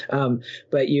MGs.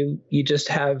 But you just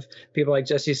have people like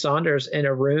Jesse Saunders in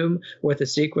a room with a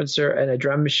sequencer and a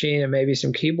drum machine and maybe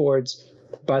some keyboards,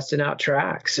 busting out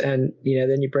tracks. And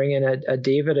then you bring in a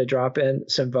diva to drop in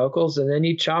some vocals, and then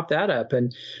you chop that up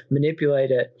and manipulate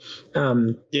it.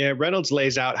 Reynolds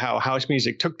lays out how house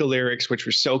music took the lyrics, which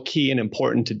were so key and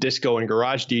important to disco and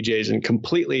garage DJs, and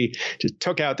completely just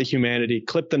took out the humanity,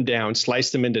 clipped them down,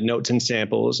 sliced them into notes and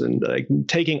samples, and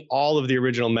taking all of the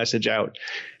original message out.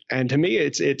 And to me,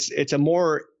 it's a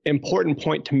more important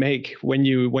point to make when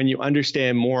you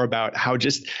understand more about how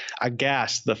just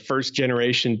aghast the first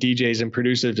generation DJs and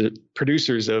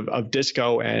producers of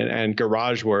disco and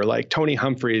garage were. Like Tony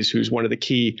Humphries, who's one of the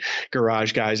key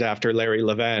garage guys after Larry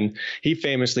Levan, he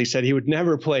famously said he would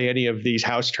never play any of these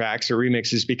house tracks or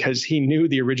remixes because he knew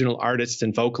the original artists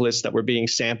and vocalists that were being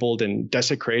sampled and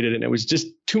desecrated, and it was just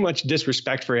too much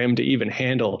disrespect for him to even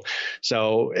handle.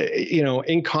 So,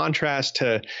 in contrast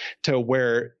to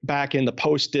where back in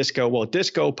the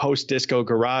disco, post-disco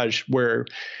garage, where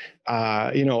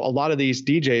a lot of these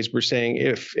DJs were saying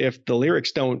if the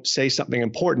lyrics don't say something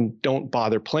important, don't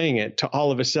bother playing it, to all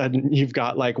of a sudden you've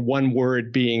got like one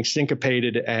word being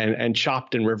syncopated and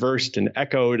chopped and reversed and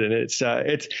echoed, and it's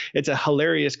a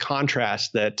hilarious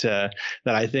contrast that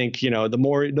I think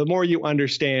the more you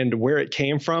understand where it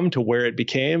came from to where it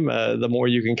became, the more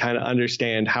you can kind of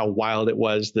understand how wild it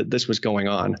was that this was going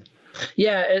on.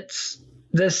 Yeah, it's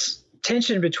this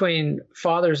tension between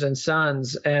fathers and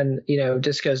sons, and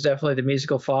disco is definitely the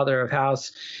musical father of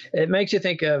house. It makes you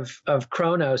think of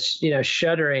Kronos,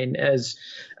 shuddering as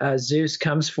Zeus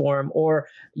comes for him, or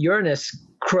Uranus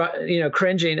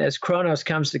cringing as Kronos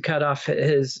comes to cut off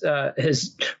his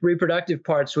reproductive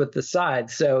parts with the side.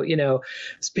 So,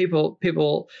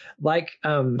 people like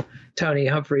Tony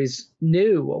Humphries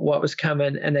knew what was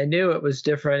coming, and they knew it was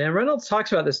different. And Reynolds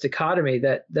talks about this dichotomy,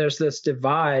 that there's this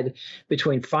divide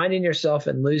between finding yourself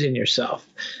and losing yourself.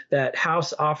 That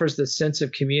House offers this sense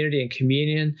of community and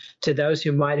communion to those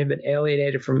who might have been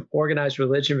alienated from organized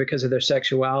religion because of their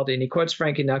sexuality. And he quotes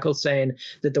Frankie Knuckles saying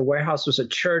that the warehouse was a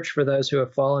church for those who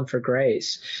have fallen for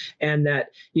grace, and that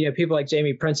people like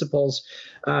Jamie Principle's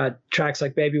tracks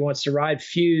like Baby Wants to Ride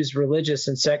fuse religious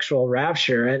and sexual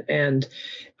rapture, and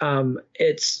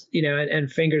it's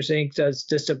and Fingers Inc. does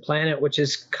Distant Planet, which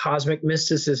is cosmic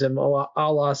mysticism a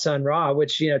la Sun Ra,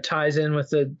 which ties in with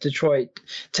the Detroit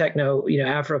techno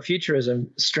Afrofuturism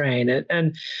strain,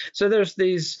 and so there's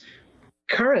these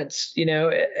currents.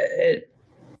 It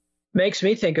makes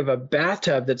me think of a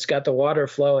bathtub that's got the water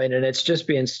flowing and it's just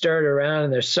being stirred around,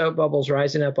 and there's soap bubbles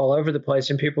rising up all over the place,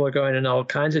 and people are going in all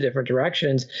kinds of different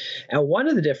directions. And one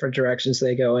of the different directions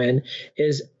they go in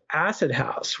is acid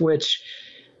house, which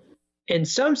in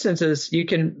some senses you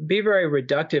can be very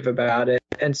reductive about it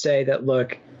and say that,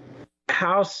 look,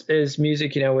 house is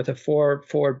music, with a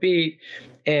 4/4 beat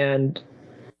and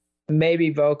maybe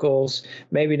vocals,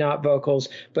 maybe not vocals.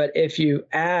 But if you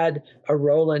add a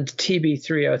Roland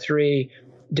TB-303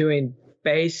 doing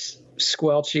bass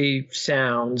squelchy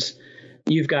sounds,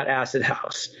 you've got acid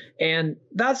house. And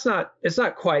it's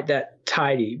not quite that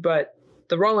tidy, but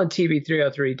the Roland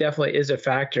TB-303 definitely is a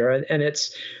factor. And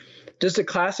it's just a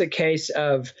classic case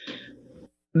of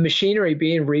machinery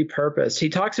being repurposed. He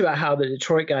talks about how the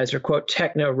Detroit guys are, quote,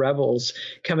 techno rebels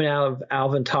coming out of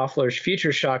Alvin Toffler's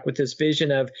Future Shock with this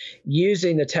vision of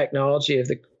using the technology of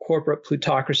the corporate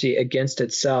plutocracy against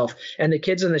itself. And the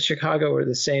kids in the Chicago were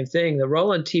the same thing. The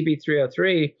Roland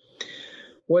TB-303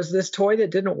 was this toy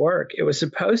that didn't work. It was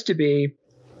supposed to be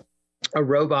a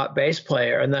robot bass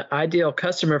player, and the ideal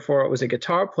customer for it was a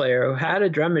guitar player who had a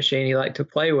drum machine he liked to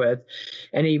play with,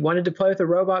 and he wanted to play with a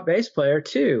robot bass player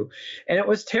too. And it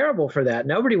was terrible for that.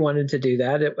 Nobody wanted to do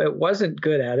that. It wasn't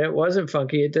good at it. It wasn't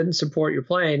funky. It didn't support your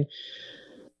playing.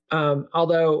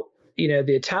 Although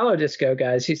the Italo disco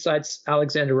guys, he cites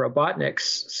Alexander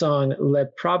Robotnik's song Les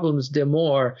Problems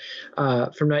d'Amour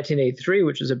from 1983,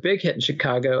 which was a big hit in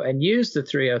Chicago, and used the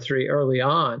 303 early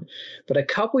on. But a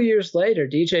couple years later,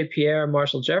 DJ Pierre and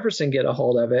Marshall Jefferson get a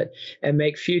hold of it and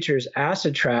make Future's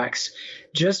acid tracks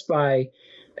just by,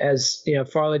 as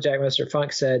Farley Jack Mr.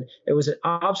 Funk said, it was an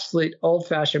obsolete,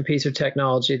 old-fashioned piece of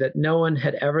technology that no one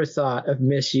had ever thought of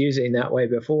misusing that way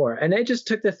before. And they just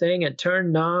took the thing and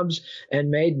turned knobs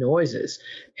and made noises.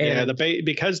 And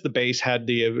because the bass had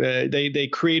they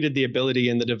created the ability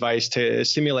in the device to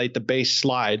simulate the bass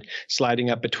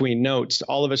sliding up between notes.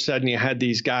 All of a sudden, you had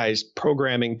these guys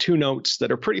programming two notes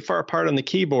that are pretty far apart on the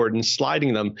keyboard and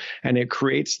sliding them, and it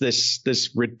creates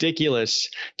this ridiculous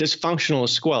dysfunctional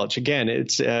squelch. Again,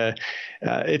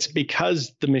 it's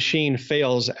because the machine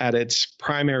fails at its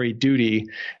primary duty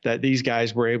that these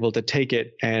guys were able to take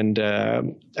it and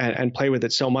play with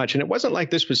it so much. And it wasn't like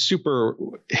this was super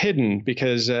hidden,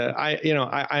 because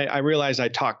I realized I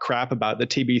talked crap about the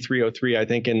TB-303, I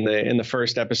think in the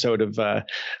first episode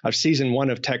of season 1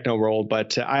 of Techno Roll,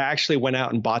 but I actually went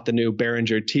out and bought the new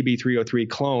Behringer TB-303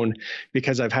 clone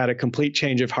because I've had a complete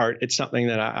change of heart. It's something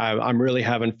that I'm really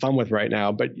having fun with right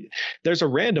now. But there's a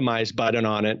randomize button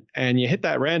on it, and you hit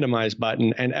that randomize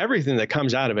button, and everything that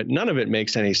comes out of it, none of it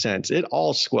makes any sense. It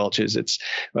all squelches. It's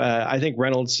I think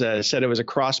Reynolds said it was a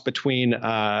cross between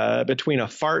a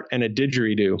fart and a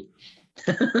didgeridoo.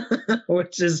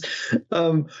 Which is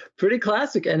pretty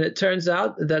classic, and it turns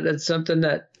out that it's something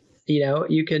that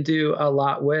you can do a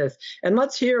lot with. And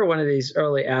let's hear one of these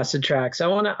early acid tracks. I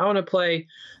want to play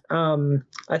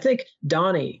I think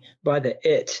Donnie by the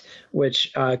It,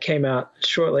 which came out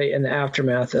shortly in the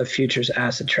aftermath of Future's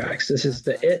acid tracks. This is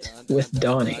the It with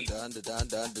Donnie.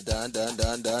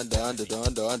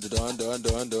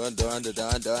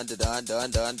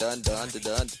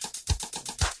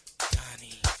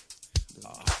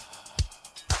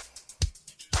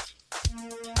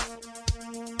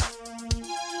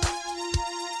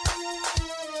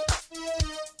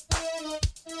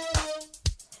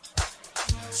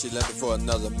 She left it for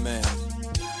another man.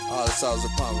 All I saw was the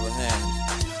palm of her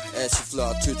hand as she flew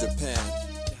out to Japan.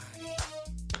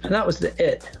 And that was the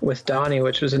It with Donnie,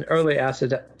 which was an early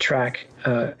acid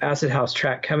house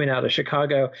track coming out of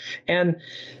Chicago. And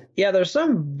yeah, there's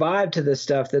some vibe to this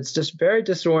stuff that's just very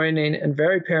disorienting and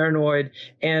very paranoid.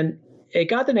 And it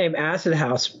got the name acid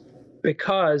house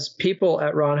because people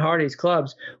at Ron Hardy's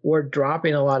clubs were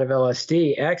dropping a lot of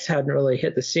LSD. X hadn't really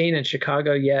hit the scene in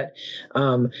Chicago yet.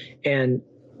 And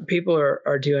people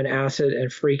are doing acid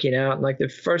and freaking out. And like the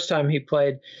first time he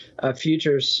played a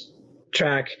Futures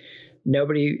track,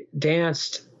 nobody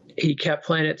danced. He kept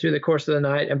playing it through the course of the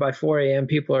night, and by 4 a.m.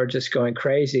 people are just going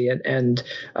crazy. And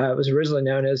it was originally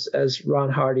known as Ron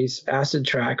Hardy's acid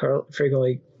track, or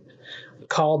frequently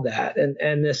called that.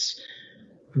 And this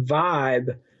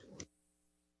vibe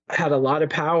had a lot of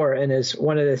power and is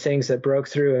one of the things that broke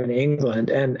through in England.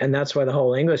 And that's why the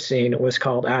whole English scene was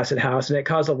called acid house. And it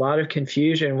caused a lot of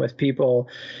confusion with people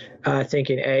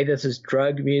thinking, this is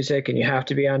drug music and you have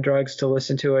to be on drugs to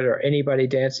listen to it, or anybody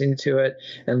dancing to it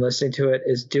and listening to it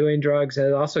is doing drugs. And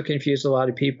it also confused a lot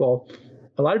of people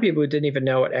who didn't even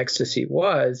know what ecstasy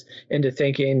was, into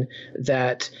thinking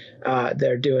that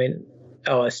they're doing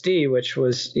LSD, which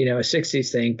was, a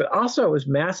 60s thing. But also it was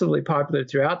massively popular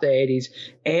throughout the 80s,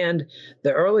 and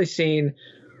the early scene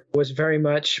was very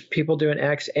much people doing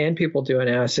X and people doing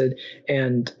acid.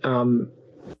 And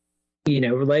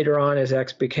later on, as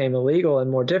X became illegal and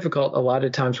more difficult, a lot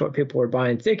of times what people were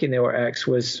buying thinking they were X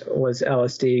was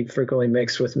LSD, frequently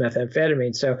mixed with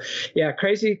methamphetamine. So yeah,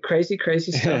 crazy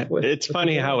stuff. It's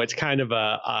funny how it's kind of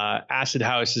a acid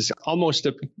house is almost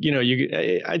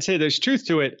I'd say there's truth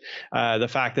to it, the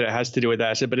fact that it has to do with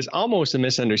acid, but it's almost a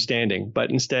misunderstanding.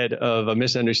 But instead of a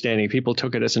misunderstanding, people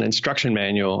took it as an instruction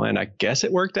manual, and I guess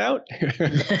it worked out.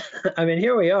 I mean,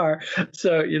 here we are.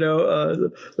 So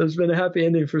there's been a happy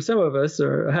ending for some of us,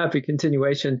 or a happy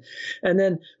continuation.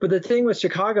 But the thing with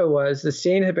Chicago was the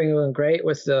scene had been going great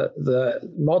with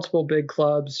the multiple big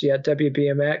clubs. You had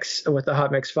WBMX with the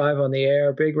Hot Mix 5 on the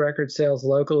air, big record sales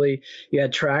locally. You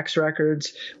had Trax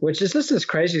Records, which is just this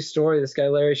crazy story. This guy,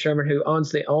 Larry Sherman, who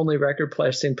owns the only record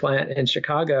pressing plant in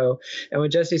Chicago. And when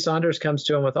Jesse Saunders comes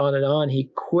to him with On and On, he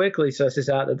quickly susses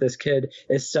out that this kid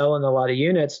is selling a lot of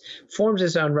units, forms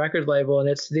his own record label, and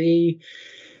it's the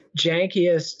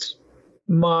jankiest,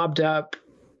 mobbed up,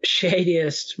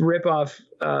 shadiest ripoff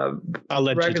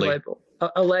record label.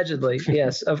 Allegedly,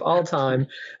 yes, of all time.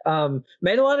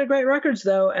 Made a lot of great records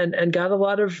though, and got a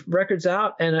lot of records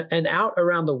out and out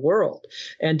around the world.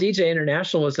 And DJ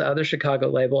International was the other Chicago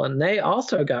label, and they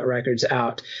also got records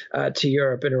out to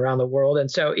Europe and around the world. And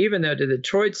so even though the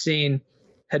Detroit scene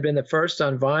had been the first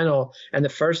on vinyl and the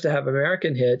first to have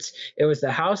American hits, it was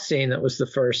the house scene that was the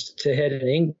first to hit in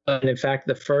England. In fact,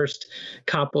 the first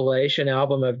compilation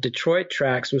album of Detroit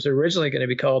tracks was originally going to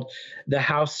be called The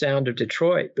House Sound of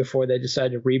Detroit before they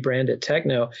decided to rebrand it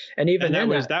techno. And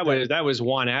that was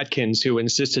Juan Atkins who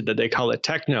insisted that they call it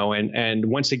techno. And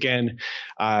once again,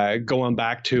 going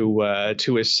back to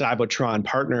his Cybotron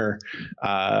partner,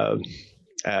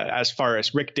 as far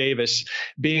as Rick Davis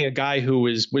being a guy who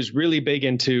was really big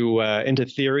into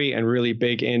theory and really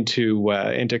big into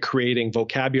creating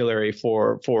vocabulary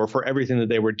for everything that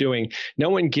they were doing. No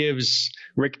one gives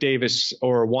Rick Davis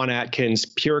or Juan Atkins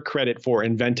pure credit for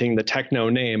inventing the techno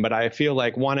name, but I feel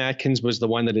like Juan Atkins was the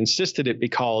one that insisted it be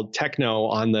called techno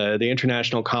on the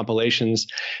international compilations.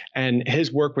 And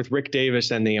his work with Rick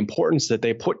Davis and the importance that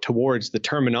they put towards the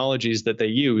terminologies that they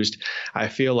used, I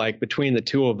feel like between the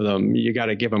two of them, you got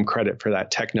to give them credit for that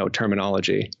techno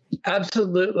terminology.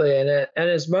 Absolutely. And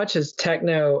as much as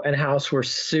techno and house were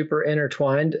super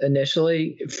intertwined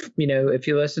initially, if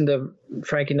you listen to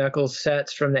Frankie Knuckles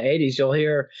sets from the 80s, you'll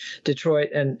hear Detroit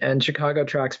and Chicago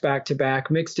tracks back to back,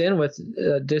 mixed in with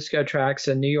disco tracks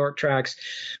and New York tracks.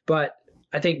 But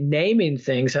I think naming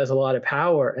things has a lot of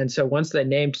power. And so once they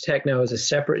named techno as a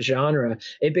separate genre,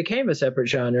 it became a separate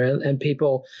genre. And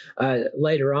people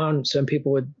later on, some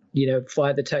people would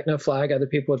fly the techno flag. Other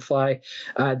people would fly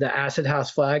the acid house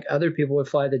flag. Other people would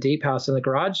fly the deep house and the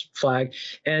garage flag.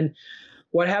 And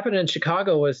what happened in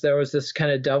Chicago was there was this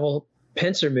kind of double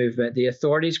pincer movement. The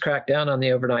authorities cracked down on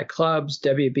the overnight clubs.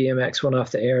 WBMX went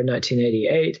off the air in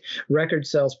 1988. Record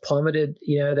sales plummeted.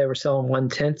 They were selling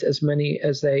 1/10 as many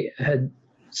as they had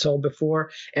sold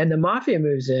before, and the mafia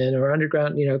moves in, or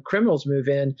underground criminals move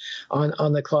in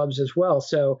on the clubs as well.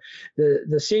 So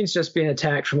the scene's just being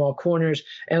attacked from all corners,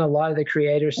 and a lot of the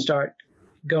creators start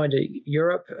going to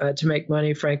Europe to make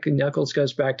money. Frankie Knuckles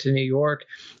goes back to New York.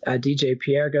 DJ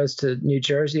Pierre goes to New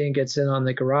Jersey and gets in on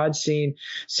the garage scene.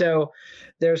 So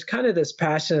there's kind of this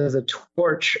passing of the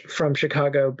torch from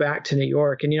Chicago back to New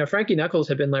York. And, Frankie Knuckles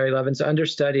had been Larry Levin's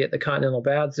understudy at the Continental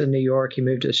Baths in New York. He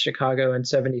moved to Chicago in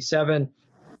 1977.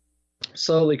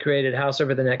 Slowly created house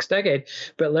over the next decade,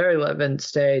 but Larry Levin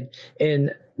stayed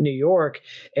in New York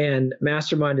and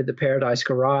masterminded the Paradise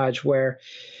Garage, where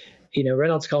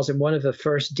Reynolds calls him one of the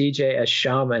first DJ as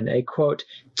shaman, a quote,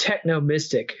 techno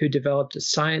mystic who developed a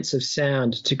science of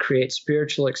sound to create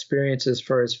spiritual experiences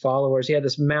for his followers. He had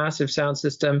this massive sound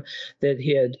system that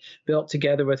he had built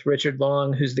together with Richard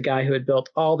Long, who's the guy who had built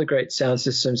all the great sound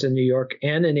systems in New York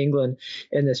and in England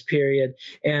in this period.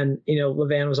 And,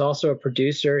 Levan was also a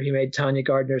producer. He made Tanya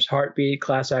Gardner's Heartbeat,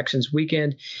 Class Action's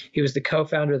Weekend. He was the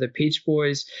co-founder of the Peach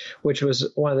Boys, which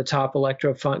was one of the top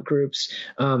electro-funk groups.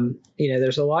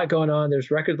 There's a lot going on.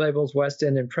 There's record labels, West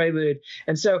End and Prelude.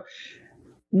 And so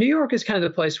New York is kind of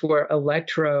the place where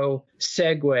electro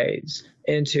segues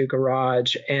into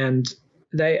garage, and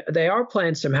they are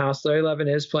playing some house. Larry Levin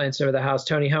is playing some of the house.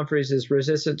 Tony Humphries is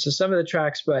resistant to some of the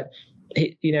tracks, but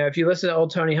if you listen to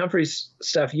old Tony Humphries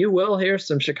stuff, you will hear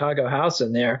some Chicago house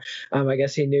in there. I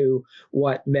guess he knew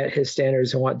what met his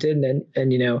standards and what didn't.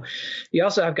 And you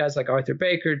also have guys like Arthur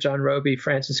Baker, John Roby,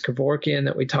 Francis Kevorkian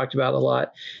that we talked about a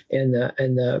lot in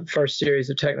the first series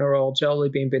of Techno Roll, Jolie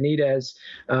Bean Benitez,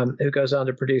 who goes on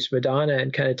to produce Madonna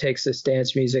and kind of takes this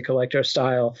dance music electro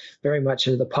style very much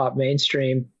into the pop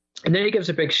mainstream. And then he gives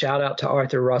a big shout out to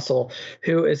Arthur Russell,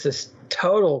 who is this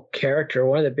total character,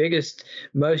 one of the biggest,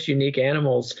 most unique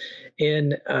animals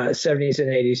in 70s and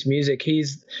 80s music.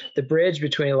 He's the bridge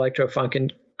between electro funk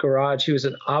and garage. He was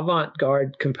an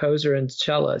avant-garde composer and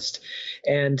cellist.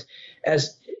 And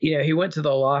as he went to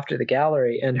the loft or the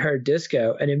gallery and heard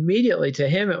disco, and immediately to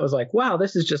him it was like, wow,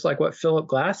 this is just like what Philip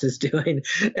Glass is doing,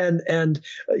 and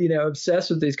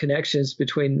obsessed with these connections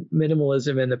between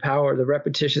minimalism and the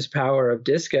repetitious power of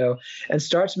disco, and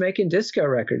starts making disco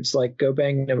records like Go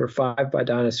Bang No. 5 by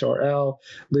Dinosaur L,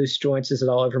 Loose Joints, Is It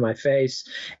All Over My Face,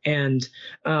 and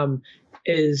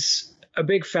is a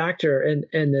big factor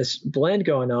in this blend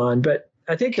going on. But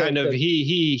I think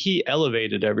he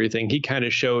elevated everything. He kind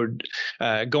of showed,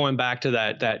 going back to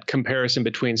that comparison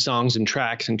between songs and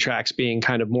tracks being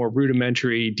kind of more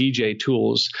rudimentary DJ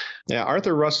tools. Yeah,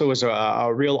 Arthur Russell was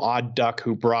a real odd duck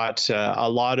who brought a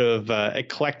lot of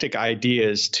eclectic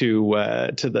ideas to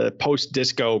the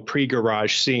post-disco,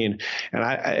 pre-garage scene, and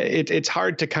it's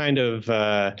hard to kind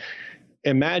of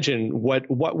imagine what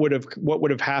would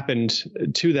have happened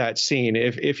to that scene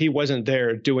if he wasn't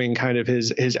there doing kind of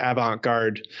his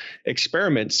avant-garde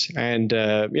experiments. And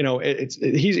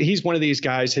he's one of these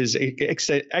guys. He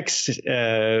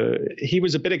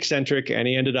was a bit eccentric, and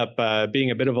he ended up being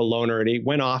a bit of a loner, and he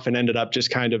went off and ended up just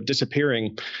kind of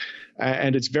disappearing.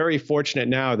 And it's very fortunate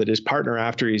now that his partner,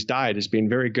 after he's died, has been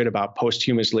very good about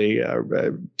posthumously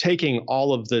taking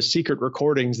all of the secret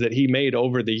recordings that he made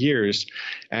over the years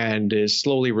and is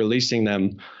slowly releasing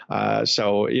them.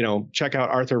 So check out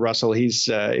Arthur Russell. He's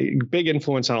a big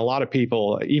influence on a lot of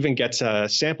people, even gets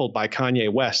sampled by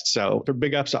Kanye West. So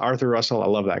big ups to Arthur Russell. I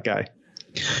love that guy.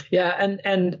 Yeah,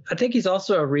 and I think he's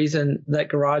also a reason that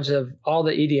garage, of all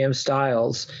the EDM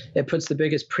styles, it puts the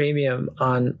biggest premium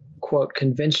on, quote,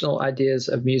 conventional ideas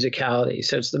of musicality.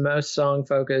 So it's the most song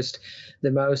focused, the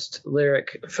most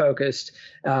lyric focused,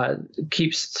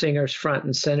 keeps singers front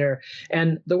and center.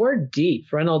 And the word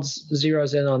deep, Reynolds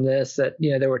zeroes in on this, that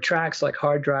there were tracks like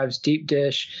Hard Drive's Deep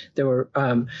Dish, there were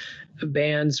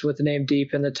bands with the name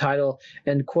Deep in the title,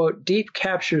 and, quote, Deep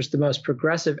captures the most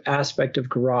progressive aspect of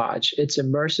garage, its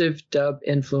immersive dub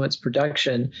influence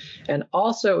production, and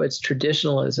also its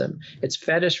traditionalism, its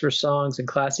fetish for songs and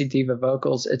classy diva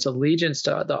vocals, its allegiance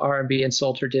to the R&B and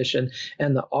soul tradition,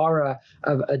 and the aura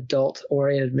of adult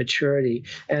oriented maturity.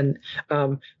 And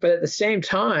but at the same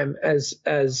time as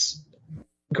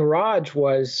garage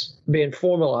was being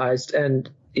formalized, and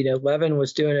Levin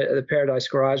was doing it at the Paradise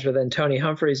Garage, but then Tony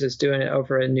Humphries is doing it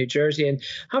over in New Jersey. And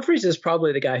Humphries is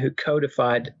probably the guy who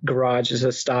codified garage as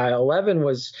a style. Levin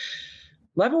was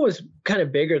kind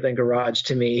of bigger than garage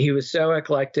to me. He was so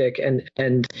eclectic,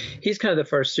 and he's kind of the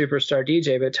first superstar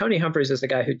DJ. But Tony Humphries is the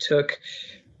guy who took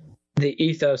the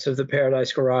ethos of the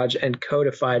Paradise Garage and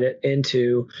codified it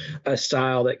into a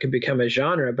style that could become a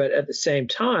genre. But at the same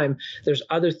time, there's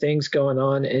other things going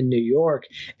on in New York,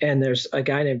 and there's a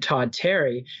guy named Todd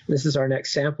Terry. This is our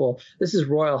next sample. This is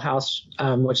Royal House,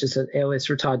 which is an alias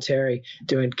for Todd Terry,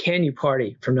 doing Can You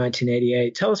Party from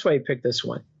 1988. Tell us why you picked this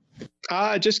one.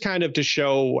 Just kind of to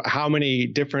show how many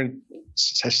different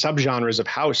subgenres of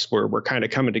house were kind of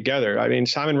coming together. I mean,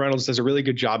 Simon Reynolds does a really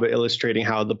good job of illustrating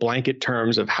how the blanket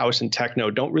terms of house and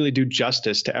techno don't really do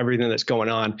justice to everything that's going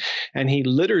on. And he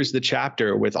litters the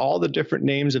chapter with all the different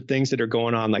names of things that are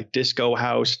going on, like disco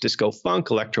house, disco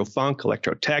funk, electro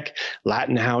tech,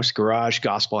 Latin house, garage,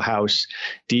 gospel house,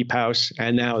 deep house,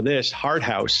 and now this hard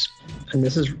house. And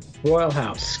this is Royal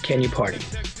House, Can You Party?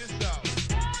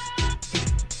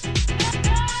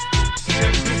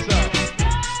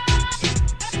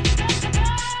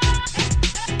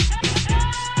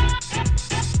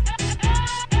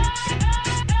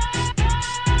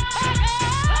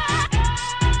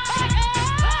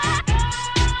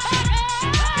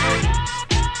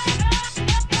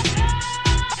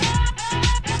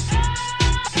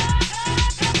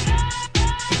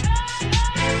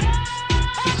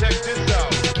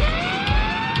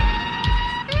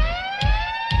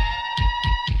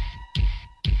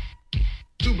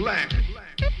 too black.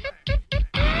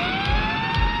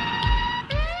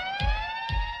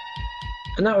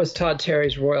 And that was Todd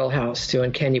Terry's Royal House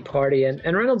doing Can You Party? And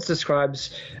Reynolds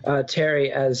describes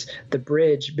Terry as the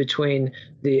bridge between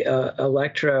the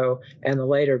electro and the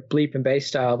later bleep and bass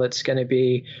style that's going to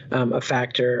be a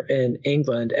factor in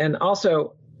England. And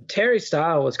also, Terry's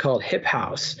style was called hip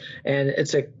house, and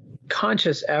it's a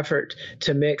conscious effort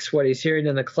to mix what he's hearing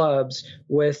in the clubs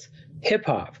with hip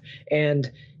hop. And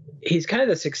he's kind of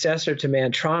the successor to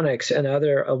Mantronix and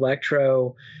other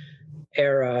electro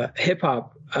era hip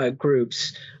hop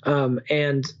groups,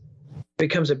 and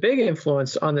becomes a big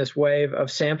influence on this wave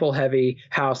of sample heavy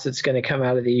house that's going to come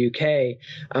out of the UK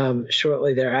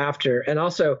shortly thereafter. And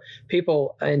also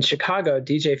people in Chicago,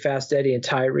 DJ Fast Eddie and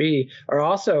Tyree, are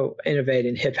also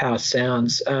innovating hip house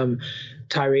sounds.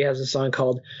 Tyree has a song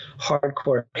called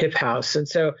Hardcore Hip House. And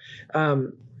so,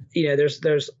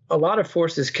 there's a lot of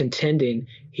forces contending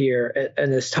here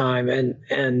in this time,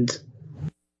 and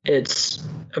it's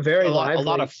a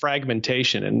lot of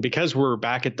fragmentation. And because we're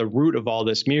back at the root of all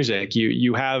this music,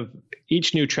 you have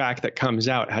each new track that comes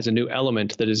out has a new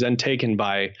element that is then taken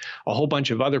by a whole bunch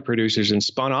of other producers and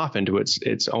spun off into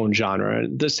its own genre.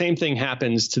 The same thing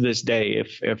happens to this day.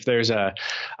 If there's a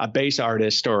bass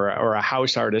artist or a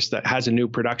house artist that has a new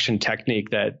production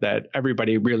technique that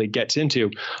everybody really gets into,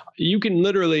 you can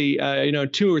literally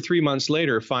 2 or 3 months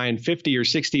later find 50 or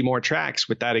 60 more tracks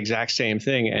with that exact same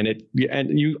thing, and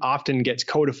you often gets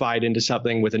codified into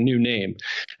something with a new name.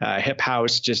 Hip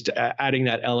house, just adding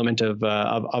that element of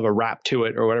a rap to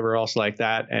it or whatever else like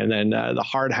that. And then the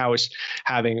hard house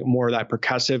having more of that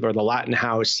percussive, or the Latin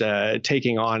house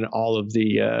taking on all of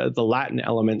the Latin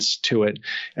elements to it.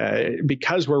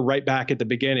 Because we're right back at the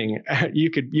beginning,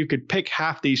 you could pick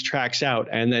half these tracks out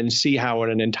and then see how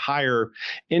an entire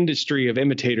industry of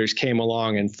imitators came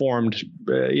along and formed,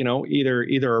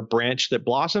 either a branch that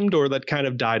blossomed or that kind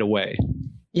of died away.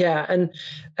 Yeah,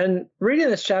 and reading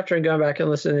this chapter and going back and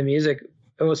listening to the music,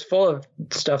 it was full of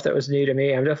stuff that was new to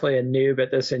me. I'm definitely a noob at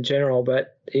this in general,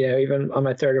 but even on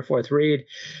my third or fourth read,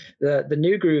 the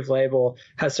New Groove label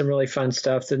has some really fun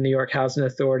stuff. The New York Housing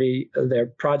Authority, their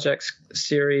Projects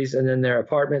series, and then their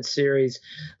Apartment series,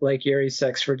 Lake Erie,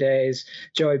 Sex for Days.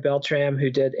 Joey Beltram, who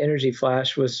did Energy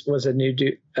Flash, was a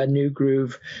New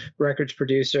Groove Records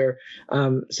producer.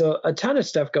 So a ton of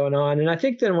stuff going on. And I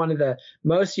think then one of the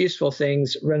most useful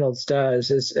things Reynolds does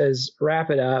is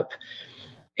wrap it up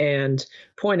and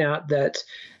point out that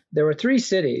there were 3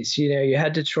 cities. You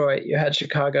had Detroit, you had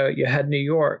Chicago, you had New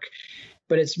York,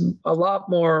 but it's a lot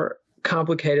more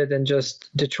complicated than just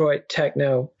Detroit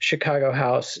techno, Chicago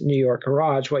house, New York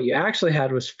garage. What you actually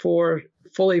had was 4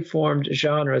 fully formed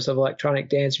genres of electronic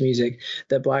dance music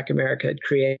that Black America had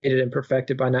created and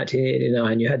perfected by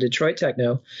 1989. You had Detroit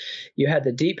techno, you had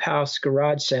the deep house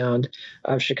garage sound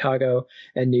of Chicago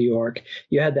and New York,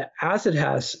 you had the acid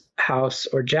house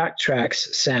or jack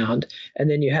tracks sound, and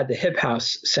then you had the hip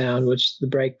house sound, which the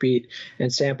breakbeat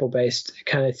and sample based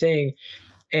kind of thing.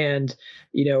 And,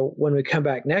 when we come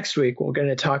back next week, we're going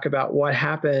to talk about what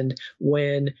happened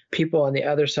when people on the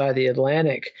other side of the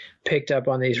Atlantic picked up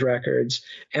on these records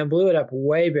and blew it up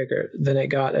way bigger than it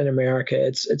got in America.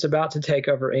 It's about to take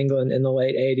over England in the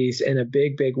late 80s in a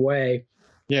big, big way.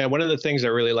 Yeah, one of the things I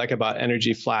really like about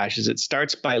Energy Flash is it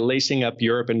starts by lacing up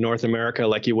Europe and North America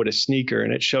like you would a sneaker,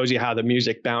 and it shows you how the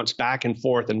music bounced back and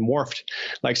forth and morphed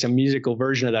like some musical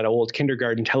version of that old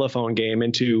kindergarten telephone game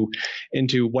into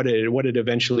what it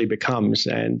eventually becomes.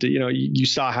 And you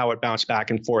saw how it bounced back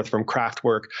and forth from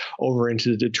Kraftwerk over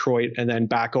into Detroit and then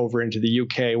back over into the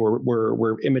UK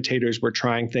where imitators were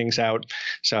trying things out.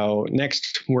 So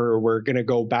next we're going to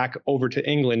go back over to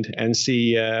England and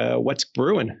see what's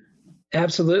brewing.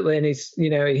 Absolutely. And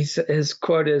his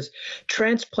quote is,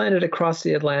 "Transplanted across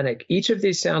the Atlantic, each of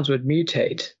these sounds would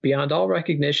mutate beyond all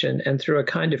recognition and through a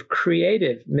kind of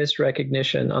creative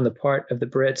misrecognition on the part of the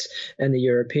Brits and the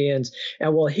Europeans."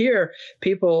 And we'll hear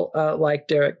people like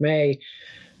Derek May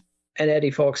and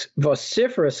Eddie Fowlkes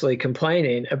vociferously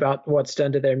complaining about what's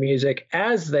done to their music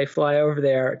as they fly over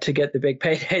there to get the big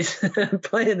paydays,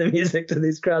 playing the music to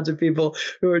these crowds of people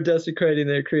who are desecrating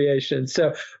their creation.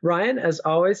 So, Ryan, as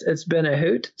always, it's been a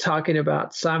hoot talking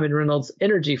about Simon Reynolds'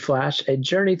 Energy Flash, a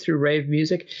journey through rave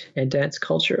music and dance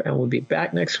culture, and we'll be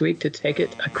back next week to take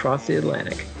it across the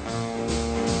Atlantic.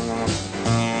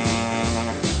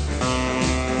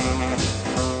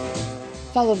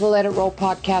 Follow the Let It Roll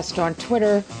podcast on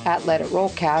Twitter at Let It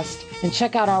Rollcast, and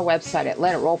check out our website at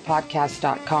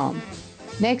letitrollpodcast.com.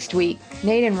 Next week,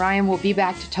 Nate and Ryan will be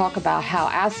back to talk about how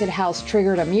acid house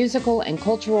triggered a musical and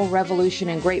cultural revolution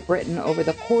in Great Britain over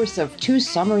the course of 2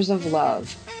 summers of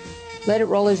love. Let It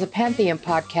Roll is a Pantheon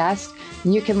podcast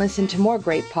And you can listen to more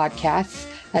great podcasts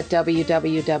at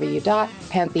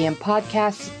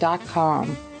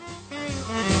www.pantheonpodcasts.com.